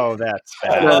that. Oh, that's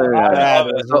bad.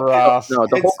 That is rough. No,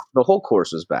 the whole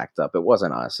course was backed up. It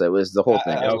wasn't us. It was the whole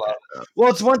thing. Well,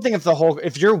 it's one thing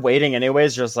if you're waiting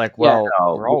anyways. Just like we're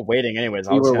all waiting anyways.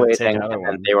 We were waiting,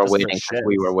 and they were waiting because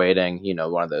we were waiting. You know,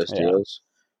 one of those deals.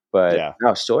 But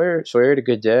no, Sawyer had a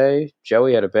good day.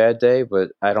 Joey had a bad day, but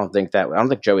I don't think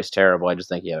Joey's terrible. I just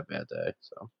think he had a bad day.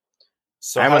 So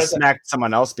I almost smacked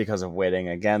someone else because of waiting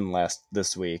again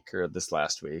this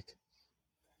last week.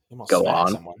 Go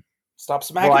on. Someone. Stop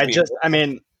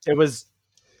smacking people.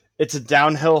 It's a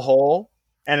downhill hole,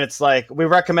 and it's like we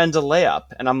recommend a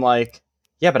layup, and I'm like,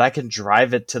 yeah, but I can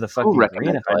drive it to the fucking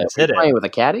green if I just hit it. Playing with a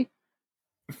caddy?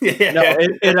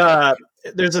 No,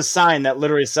 there's a sign that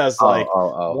literally says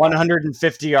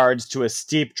 150 yards to a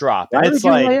steep drop. And it's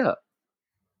like,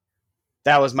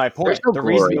 that was my point. The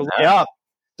reason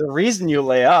you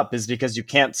lay up is because you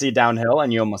can't see downhill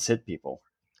and you almost hit people.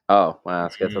 Oh, wow,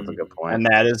 that's good. That's a good point. And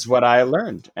that is what I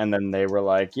learned. And then they were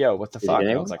like, yo, what the fuck? And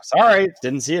I was like, sorry,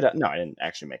 didn't see it. No, I didn't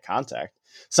actually make contact.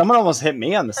 Someone almost hit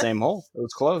me on the same hole. It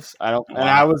was close. I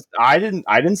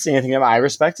didn't see anything. I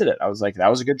respected it. I was like, that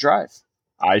was a good drive.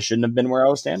 I shouldn't have been where I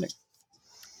was standing.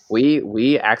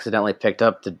 We accidentally picked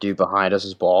up the dude behind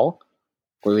us' ball.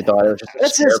 We thought it was just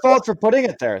that's his fault for putting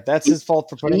it there. That's his fault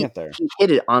for putting it there. He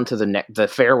hit it onto the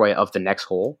fairway of the next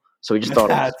hole. So he just thought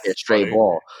it was a straight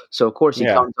ball. So of course he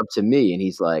comes up to me and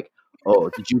he's like, "Oh,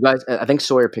 did you guys?" I think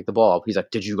Sawyer picked the ball up. He's like,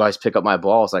 "Did you guys pick up my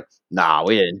ball?" I was like, "Nah,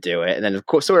 we didn't do it." And then of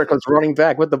course Sawyer comes running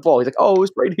back with the ball. He's like, "Oh, it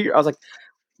was right here." I was like,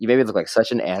 "You made me look like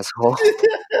such an asshole."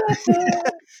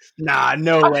 Nah,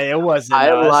 no way, it wasn't.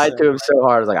 I lied to him so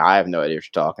hard. I was like, "I have no idea what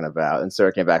you're talking about." And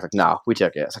Sawyer came back like, "No, we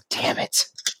took it." I was like, "Damn it."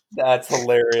 That's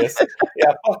hilarious.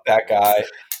 Yeah, fuck that guy.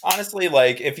 Honestly,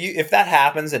 like if that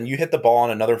happens and you hit the ball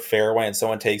on another fairway and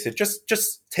someone takes it,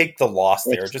 just take the loss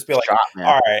there. Just be like, all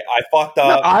right, I fucked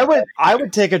up. No, I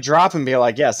would take a drop and be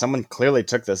like, yeah, someone clearly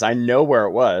took this. I know where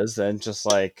it was, and just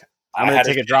like I'm gonna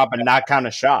take a drop and not count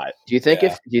a shot. Do you think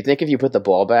if you put the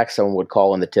ball back, someone would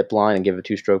call in the tip line and give a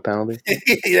 2-stroke penalty?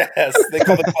 Yes, they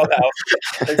call the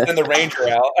clubhouse. They send the ranger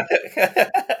out.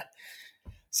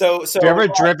 So have you ever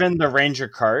driven the Ranger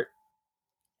cart?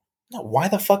 No, why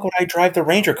the fuck would I drive the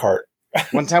Ranger cart?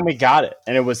 One time we got it,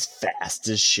 and it was fast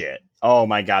as shit. Oh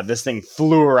my god, this thing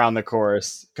flew around the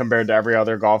course compared to every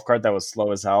other golf cart that was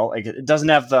slow as hell. Like it doesn't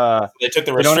have the. They took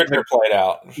the restrictor plate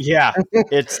out. Yeah,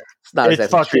 it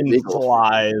fucking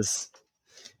flies.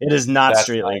 It is not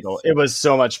street legal. It was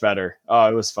so much better. Oh,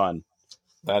 it was fun.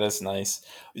 That is nice.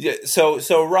 Yeah,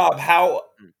 so Rob, how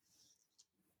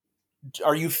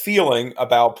are you feeling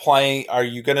about playing? Are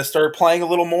you going to start playing a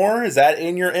little more? Is that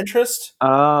in your interest?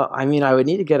 I mean, I would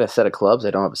need to get a set of clubs. I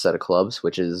don't have a set of clubs,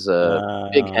 which is a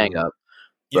big hang up.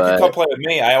 You can come play with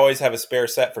me. I always have a spare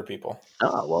set for people.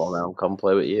 Oh, well, then come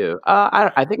play with you.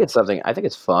 I think it's something. I think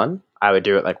it's fun. I would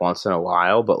do it like once in a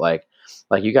while, but like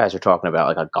you guys are talking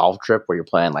about like a golf trip where you're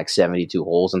playing like 72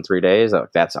 holes in 3 days.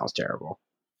 Like, that sounds terrible.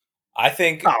 I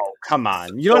think. Oh, come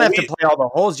on! You don't have to play all the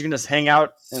holes. You can just hang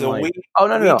out. So like, no.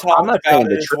 I'm not saying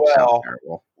the trip sounds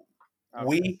terrible.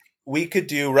 Okay. We could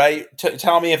do right.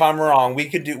 Tell me if I'm wrong. We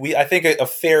could do. I think a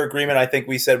fair agreement. I think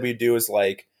we said we'd do is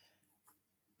like,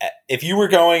 if you were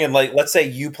going and like, let's say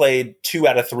you played 2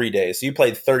 out of 3 days, so you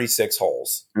played 36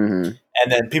 holes, and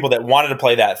then people that wanted to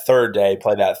play that third day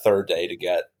to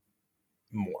get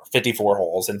more 54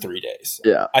 holes in 3 days.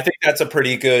 Yeah, I think that's a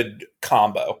pretty good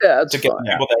combo. Yeah, to get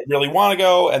people that really want to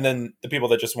go, and then the people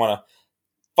that just want to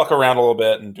fuck around a little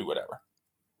bit and do whatever.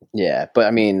 Yeah, but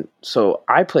I mean, so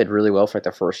I played really well for like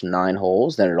the first 9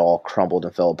 holes, then it all crumbled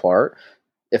and fell apart.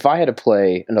 If I had to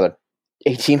play another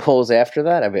 18 holes after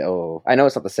that, I'd be, I know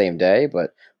it's not the same day,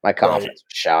 but my confidence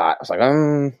was shot. I was like, I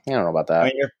don't know about that. I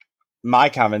mean, my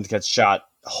confidence gets shot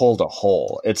hole to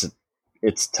hole.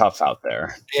 It's tough out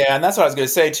there. Yeah, and that's what I was going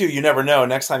to say, too. You never know.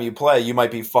 Next time you play, you might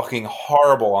be fucking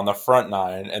horrible on the front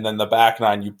 9, and then the back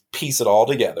 9, you piece it all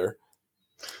together.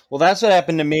 Well, that's what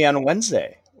happened to me on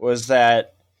Wednesday, was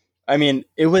that, I mean,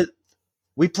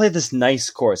 we played this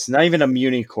nice course, not even a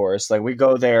Muni course. Like, we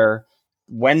go there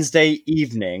Wednesday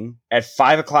evening at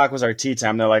 5 o'clock was our tee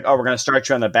time. They're like, oh, we're going to start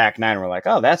you on the back 9. We're like,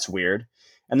 oh, that's weird.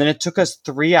 And then it took us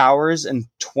 3 hours and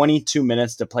 22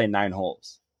 minutes to play 9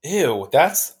 holes. Ew,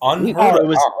 that's unheard of.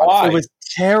 It was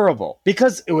terrible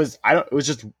because it was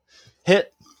just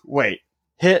hit, wait,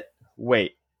 hit,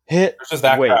 wait, hit. It's just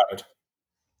that crowded.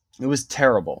 It was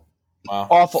terrible. Wow.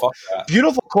 Awful.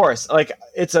 Beautiful course. Like,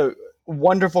 it's a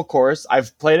wonderful course.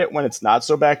 I've played it when it's not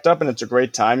so backed up, and it's a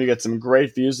great time. You get some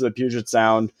great views of the Puget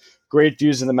Sound, great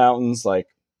views of the mountains. Like,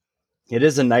 it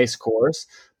is a nice course,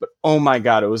 but oh my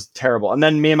God, it was terrible. And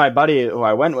then me and my buddy who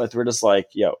I went with, we're just like,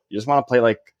 yo, you just want to play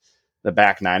like the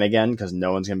back 9 again because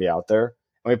no one's gonna be out there.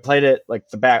 And we played it like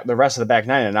the rest of the back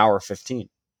 9 in an hour 15.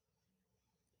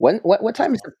 What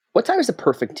time is the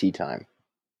perfect tee time?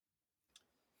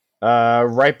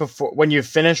 Right before, when you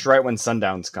finish, right when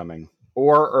sundown's coming,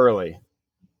 or early.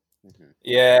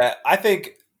 Yeah, I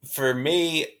think for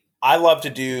me, I love to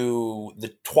do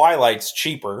the twilight's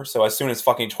cheaper. So as soon as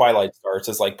fucking twilight starts,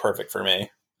 it's like perfect for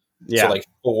me. Yeah. So like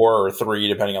 4 or 3,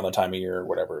 depending on the time of year or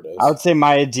whatever it is. I would say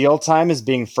my ideal time is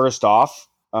being first off.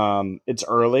 It's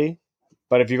early,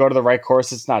 but if you go to the right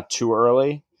course, it's not too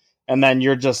early. And then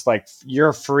you're just like,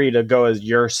 you're free to go at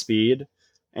your speed.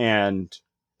 And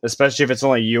especially if it's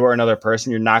only you or another person,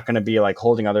 you're not going to be like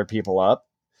holding other people up.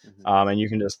 And you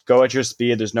can just go at your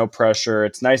speed. There's no pressure.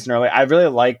 It's nice and early. I really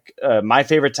like, my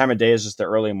favorite time of day is just the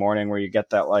early morning where you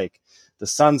get that, like, the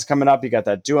sun's coming up, you got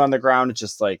that dew on the ground. It's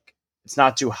just like, it's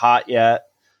not too hot yet.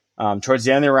 Towards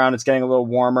the end of the round, it's getting a little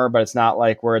warmer, but it's not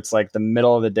like where it's like the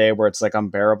middle of the day where it's like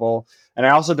unbearable. And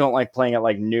I also don't like playing at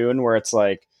like noon, where it's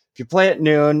like if you play at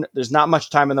noon, there's not much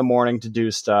time in the morning to do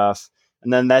stuff.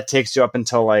 And then that takes you up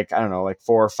until like, I don't know, like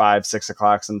 4 or 5, 6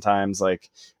 o'clock sometimes. Like,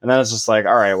 and then it's just like,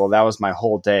 all right, well, that was my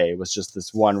whole day. It was just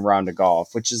this one round of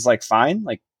golf, which is like fine.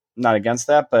 Like, I'm not against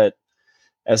that. But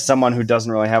as someone who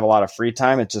doesn't really have a lot of free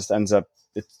time, it just ends up,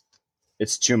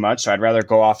 it's too much. So I'd rather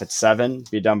go off at 7,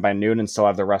 be done by noon, and still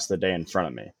have the rest of the day in front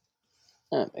of me.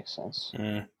 That makes sense.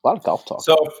 A lot of golf talk.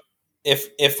 So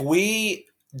if we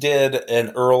did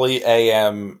an early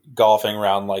AM golfing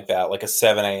round like that, like a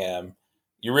 7 a.m.,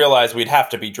 you realize we'd have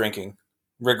to be drinking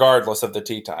regardless of the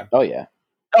tee time. Oh yeah.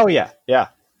 Good.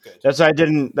 That's what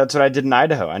I did in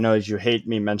Idaho. I know you hate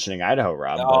me mentioning Idaho,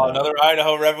 Rob. Oh, but, another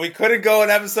Idaho rev. We couldn't go an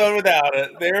episode without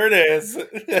it. There it is.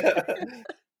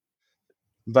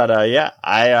 But yeah,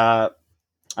 I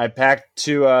packed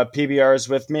 2 PBRs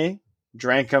with me,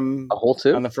 drank them a whole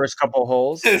 2 on the first couple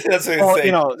holes. That's what I say.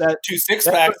 You know, that 2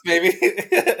 6-packs, maybe.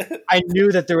 I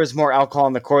knew that there was more alcohol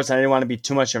on the course, and I didn't want to be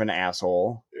too much of an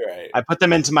asshole. Right. I put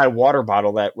them into my water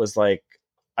bottle that was like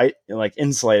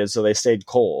insulated, so they stayed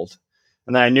cold.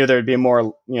 And then I knew there would be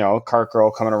more, cart girl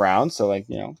coming around. So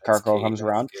cart girl comes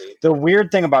around. The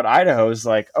weird thing about Idaho is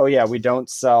like, oh yeah, we don't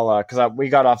sell because we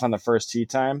got off on the first tee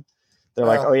time. They're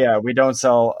like, oh yeah, we don't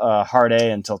sell hard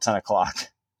A until 10 o'clock.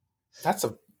 That's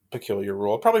a peculiar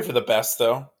rule. Probably for the best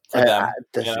though. For them,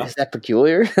 is that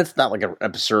peculiar? It's not like an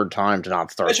absurd time to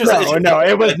not start. No,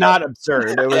 it was not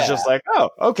absurd. It was just like, oh,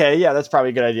 okay, yeah, that's probably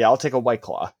a good idea. I'll take a White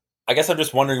Claw. I guess I'm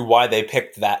just wondering why they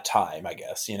picked that time, I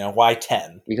guess. Why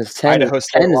 10? Because 10 is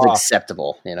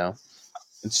acceptable,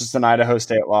 It's just an Idaho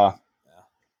state law. Yeah.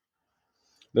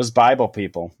 Those Bible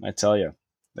people, I tell you.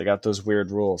 They got those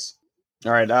weird rules.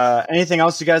 All right, anything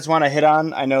else you guys want to hit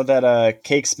on? I know that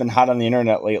cake's been hot on the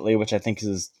internet lately, which I think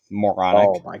is moronic.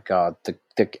 Oh, my God. The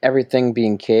everything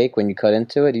being cake when you cut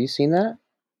into it. Have you seen that?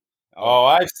 Oh,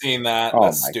 I've seen that. Oh,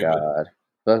 That's my stupid. God.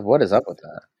 But what is up with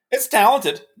that? It's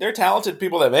talented. They're talented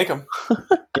people that make them.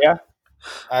 Yeah.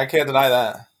 I can't deny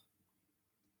that.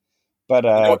 But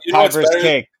pie versus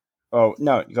cake. Oh,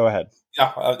 no, go ahead.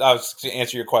 Yeah, I was to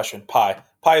answer your question. Pie.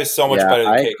 Pie is so much better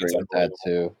than cake. I agree with that,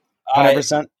 too.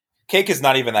 100%. Cake is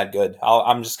not even that good.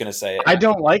 I'm just going to say it. I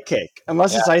don't like cake.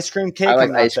 Unless it's ice cream cake. I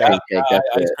like ice cream cake.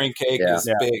 Ice cream cake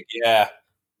is big. Yeah.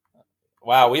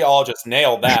 Wow, we all just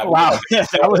nailed that. Wow. Yeah,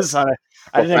 that was I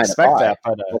didn't expect that.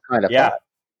 But what kind of pie?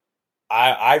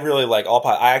 I really like all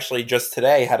pie. I actually just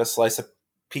today had a slice of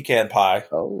pecan pie.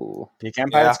 Oh. Pecan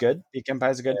pie is good. Pecan pie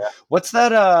is good. Yeah. What's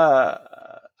that?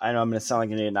 I know I'm going to sound like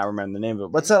an idiot, not remember the name of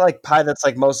it. What's that like pie that's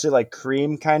like mostly like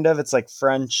cream kind of? It's like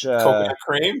French. Coconut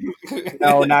cream?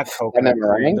 No, not coconut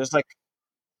cream. There's like,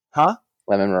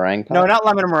 lemon meringue pie? No, not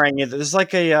lemon meringue either. There's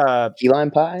like a key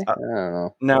lime pie? I don't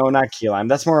know. No, not key lime.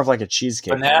 That's more of like a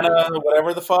cheesecake. Banana,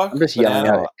 whatever the fuck. I'm just yelling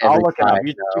at it. I'll look it up.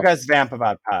 You guys vamp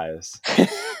about pies.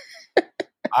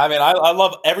 I mean, I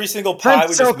love every single pie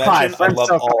we just mentioned. I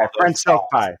love all of French silk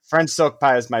pie. French silk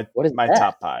pie is my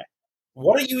top pie.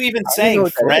 What are you even saying?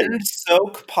 French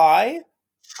silk pie?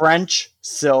 French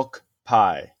silk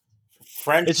pie.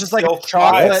 French. It's just like a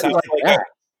chocolate.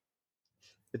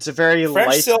 It's a very French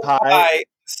light silk pie.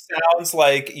 Sounds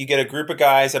like you get a group of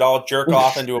guys that all jerk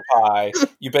off into a pie.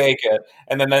 You bake it,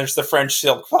 and then there's the French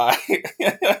silk pie.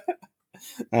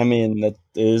 I mean, that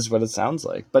is what it sounds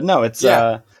like. But no, it's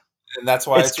and that's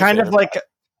why it's kind of like.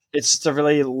 It's just a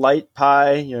really light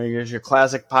pie. Here's your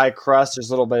classic pie crust. There's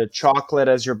a little bit of chocolate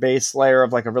as your base layer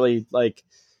of like a really like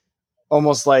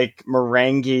almost like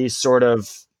meringue sort of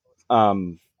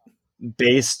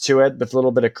base to it with a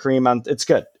little bit of cream on. It's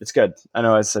good. It's good. I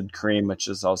know I said cream, which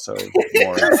is also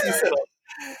more.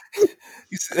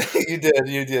 You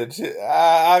did.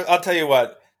 I'll tell you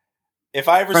what. If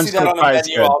I ever see that on the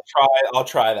menu, I'll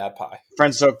try that pie.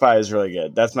 French silk pie is really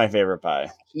good. That's my favorite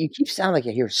pie. You keep sounding like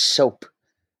you hear soap.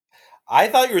 I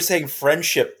thought you were saying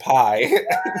friendship pie.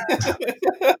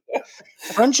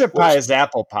 Friendship pie is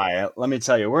apple pie. Let me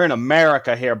tell you, we're in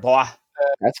America here, boy.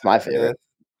 That's my favorite.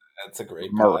 That's a great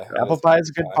pie. Apple pie is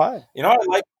a good pie. You know, I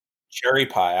like cherry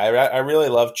pie. I really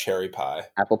love cherry pie.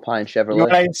 Apple pie and Chevrolet. You know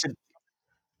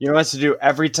what I used to do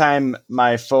every time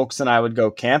my folks and I would go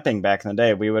camping back in the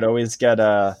day? We would always get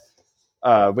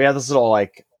we had this little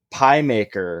like pie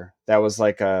maker that was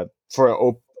like for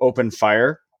an open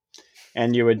fire.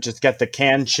 And you would just get the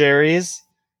canned cherries,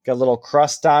 get a little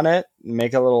crust on it, and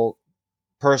make a little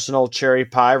personal cherry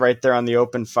pie right there on the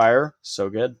open fire. So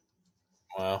good.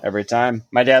 Wow. Every time.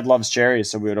 My dad loves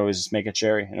cherries, so we would always just make a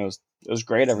cherry. And it was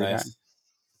great every time.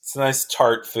 It's a nice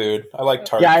tart food. I like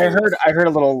tart. Yeah, foods. I heard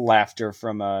a little laughter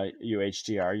from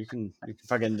UHDR. You can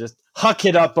fucking just huck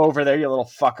it up over there, you little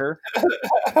fucker.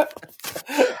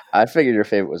 I figured your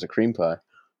favorite was a cream pie.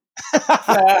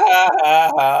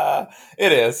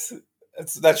 It is.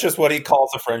 That's just what he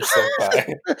calls a French silk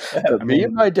pie. Me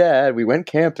and my dad, we went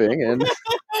camping and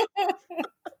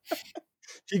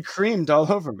he creamed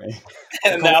all over me.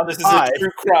 And now this is a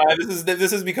true crime.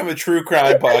 This has become a true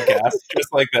crime podcast,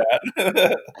 just like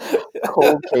that.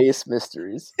 Cold case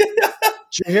mysteries. Did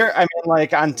you hear? I mean,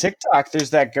 like on TikTok,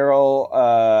 there's that girl.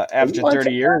 After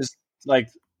 30 years, like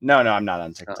no, I'm not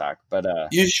on TikTok, but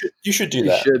you should do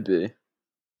that. You should be.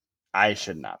 I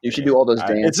should not. You should do all those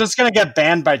dances. It's just gonna get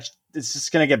banned It's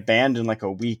just gonna get banned in like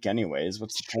a week, anyways.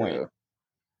 What's the point?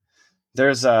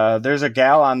 There's a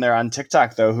gal on there on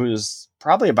TikTok though who's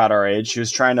probably about our age. She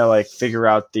was trying to like figure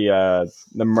out the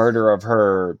murder of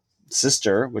her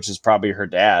sister, which is probably her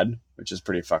dad, which is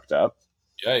pretty fucked up.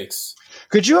 Yikes!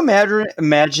 Could you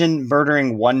imagine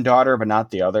murdering one daughter but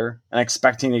not the other and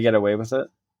expecting to get away with it?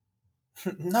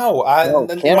 No, my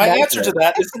answer to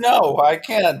that is no. I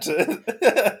can't.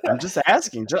 I'm just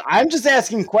asking. I'm just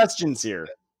asking questions here.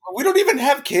 We don't even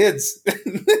have kids.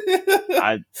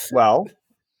 Well,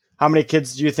 how many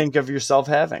kids do you think of yourself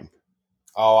having?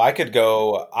 Oh, I could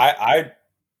go. I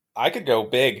could go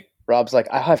big. Rob's like,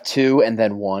 I have 2 and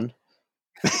then 1.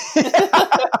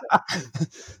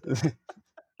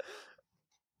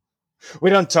 We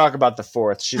don't talk about the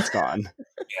 4th. She's gone.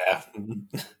 Yeah.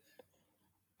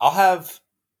 I'll have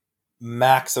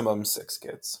maximum 6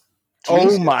 kids.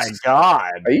 Jesus. Oh my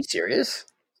God. Are you serious?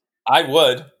 I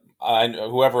would.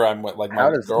 Whoever I'm with, like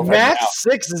my girlfriend. Max now.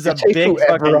 6 is a big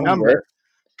fucking number.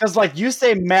 Because like you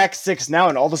say max 6 now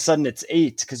and all of a sudden it's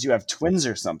 8 because you have twins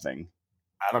or something.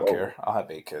 I don't care. I'll have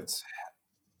 8 kids.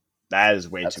 That is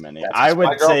way too many. I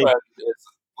would say it's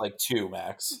like 2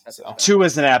 max. So. 2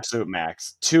 is an absolute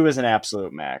max. 2 is an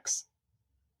absolute max.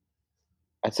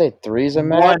 I'd say 3 is a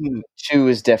max. 2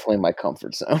 is definitely my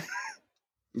comfort zone.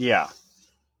 Yeah.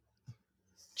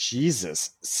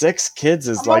 Jesus. 6 kids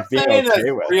is like being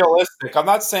okay with. Realistic. I'm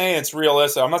not saying it's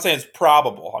realistic. I'm not saying it's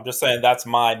probable. I'm just saying that's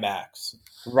my max.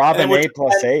 Robin 8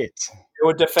 plus 8. It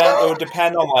would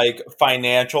depend on like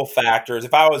financial factors.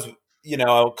 If I was,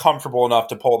 comfortable enough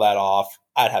to pull that off,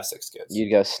 I'd have 6 kids. You'd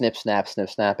go snip, snap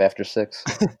after 6.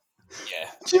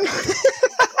 Yeah.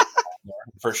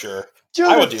 For sure.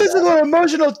 I would do physical and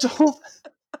emotional toll.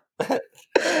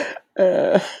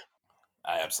 I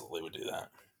absolutely would do that.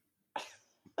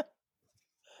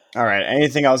 All right.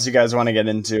 Anything else you guys want to get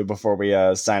into before we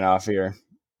sign off here?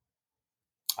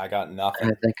 I got nothing.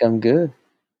 I think I'm good.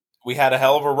 We had a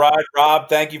hell of a ride, Rob.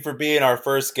 Thank you for being our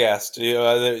first guest.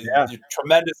 You're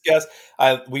tremendous guest.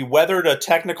 We weathered a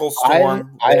technical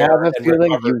storm. I have a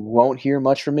feeling you won't hear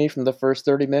much from me from the first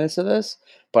 30 minutes of this,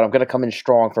 but I'm going to come in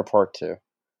strong for part 2.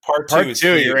 Part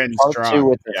two, you're in part strong. 2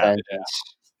 with the vengeance.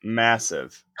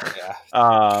 Massive. Yeah.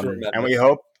 And we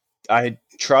hope, I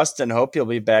trust and hope you'll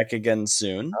be back again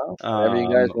soon. Whatever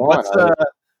you guys want.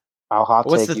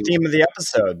 What's the theme of the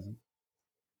episode?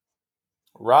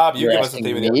 Rob, you give us the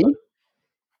theme of the episode.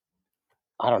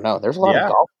 I don't know. There's a lot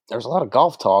of golf. There's a lot of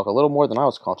golf talk, a little more than I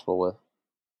was comfortable with.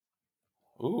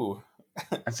 Ooh.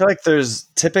 I feel like there's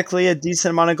typically a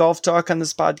decent amount of golf talk on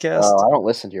this podcast. Oh, I don't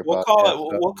listen to your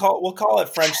podcast. We'll call it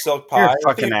French silk pie. You're a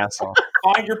fucking asshole.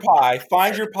 Find your pie.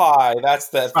 Find your pie. That's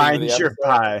the Find your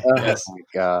pie. Oh yes. my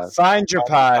God. Find your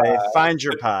pie. Find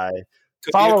your pie.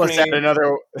 Follow us at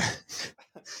another.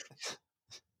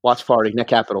 Watch party. Net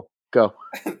Capital. Go.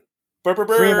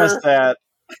 Stream us at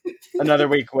another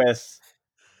week with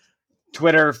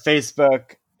Twitter,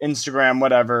 Facebook, Instagram,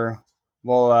 whatever.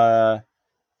 We'll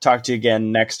talk to you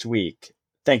again next week.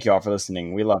 Thank you all for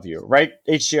listening. We love you. Right,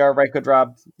 HDR, right, good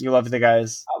Rob? You love the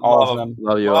guys? All of them.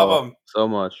 Love you all so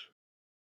much.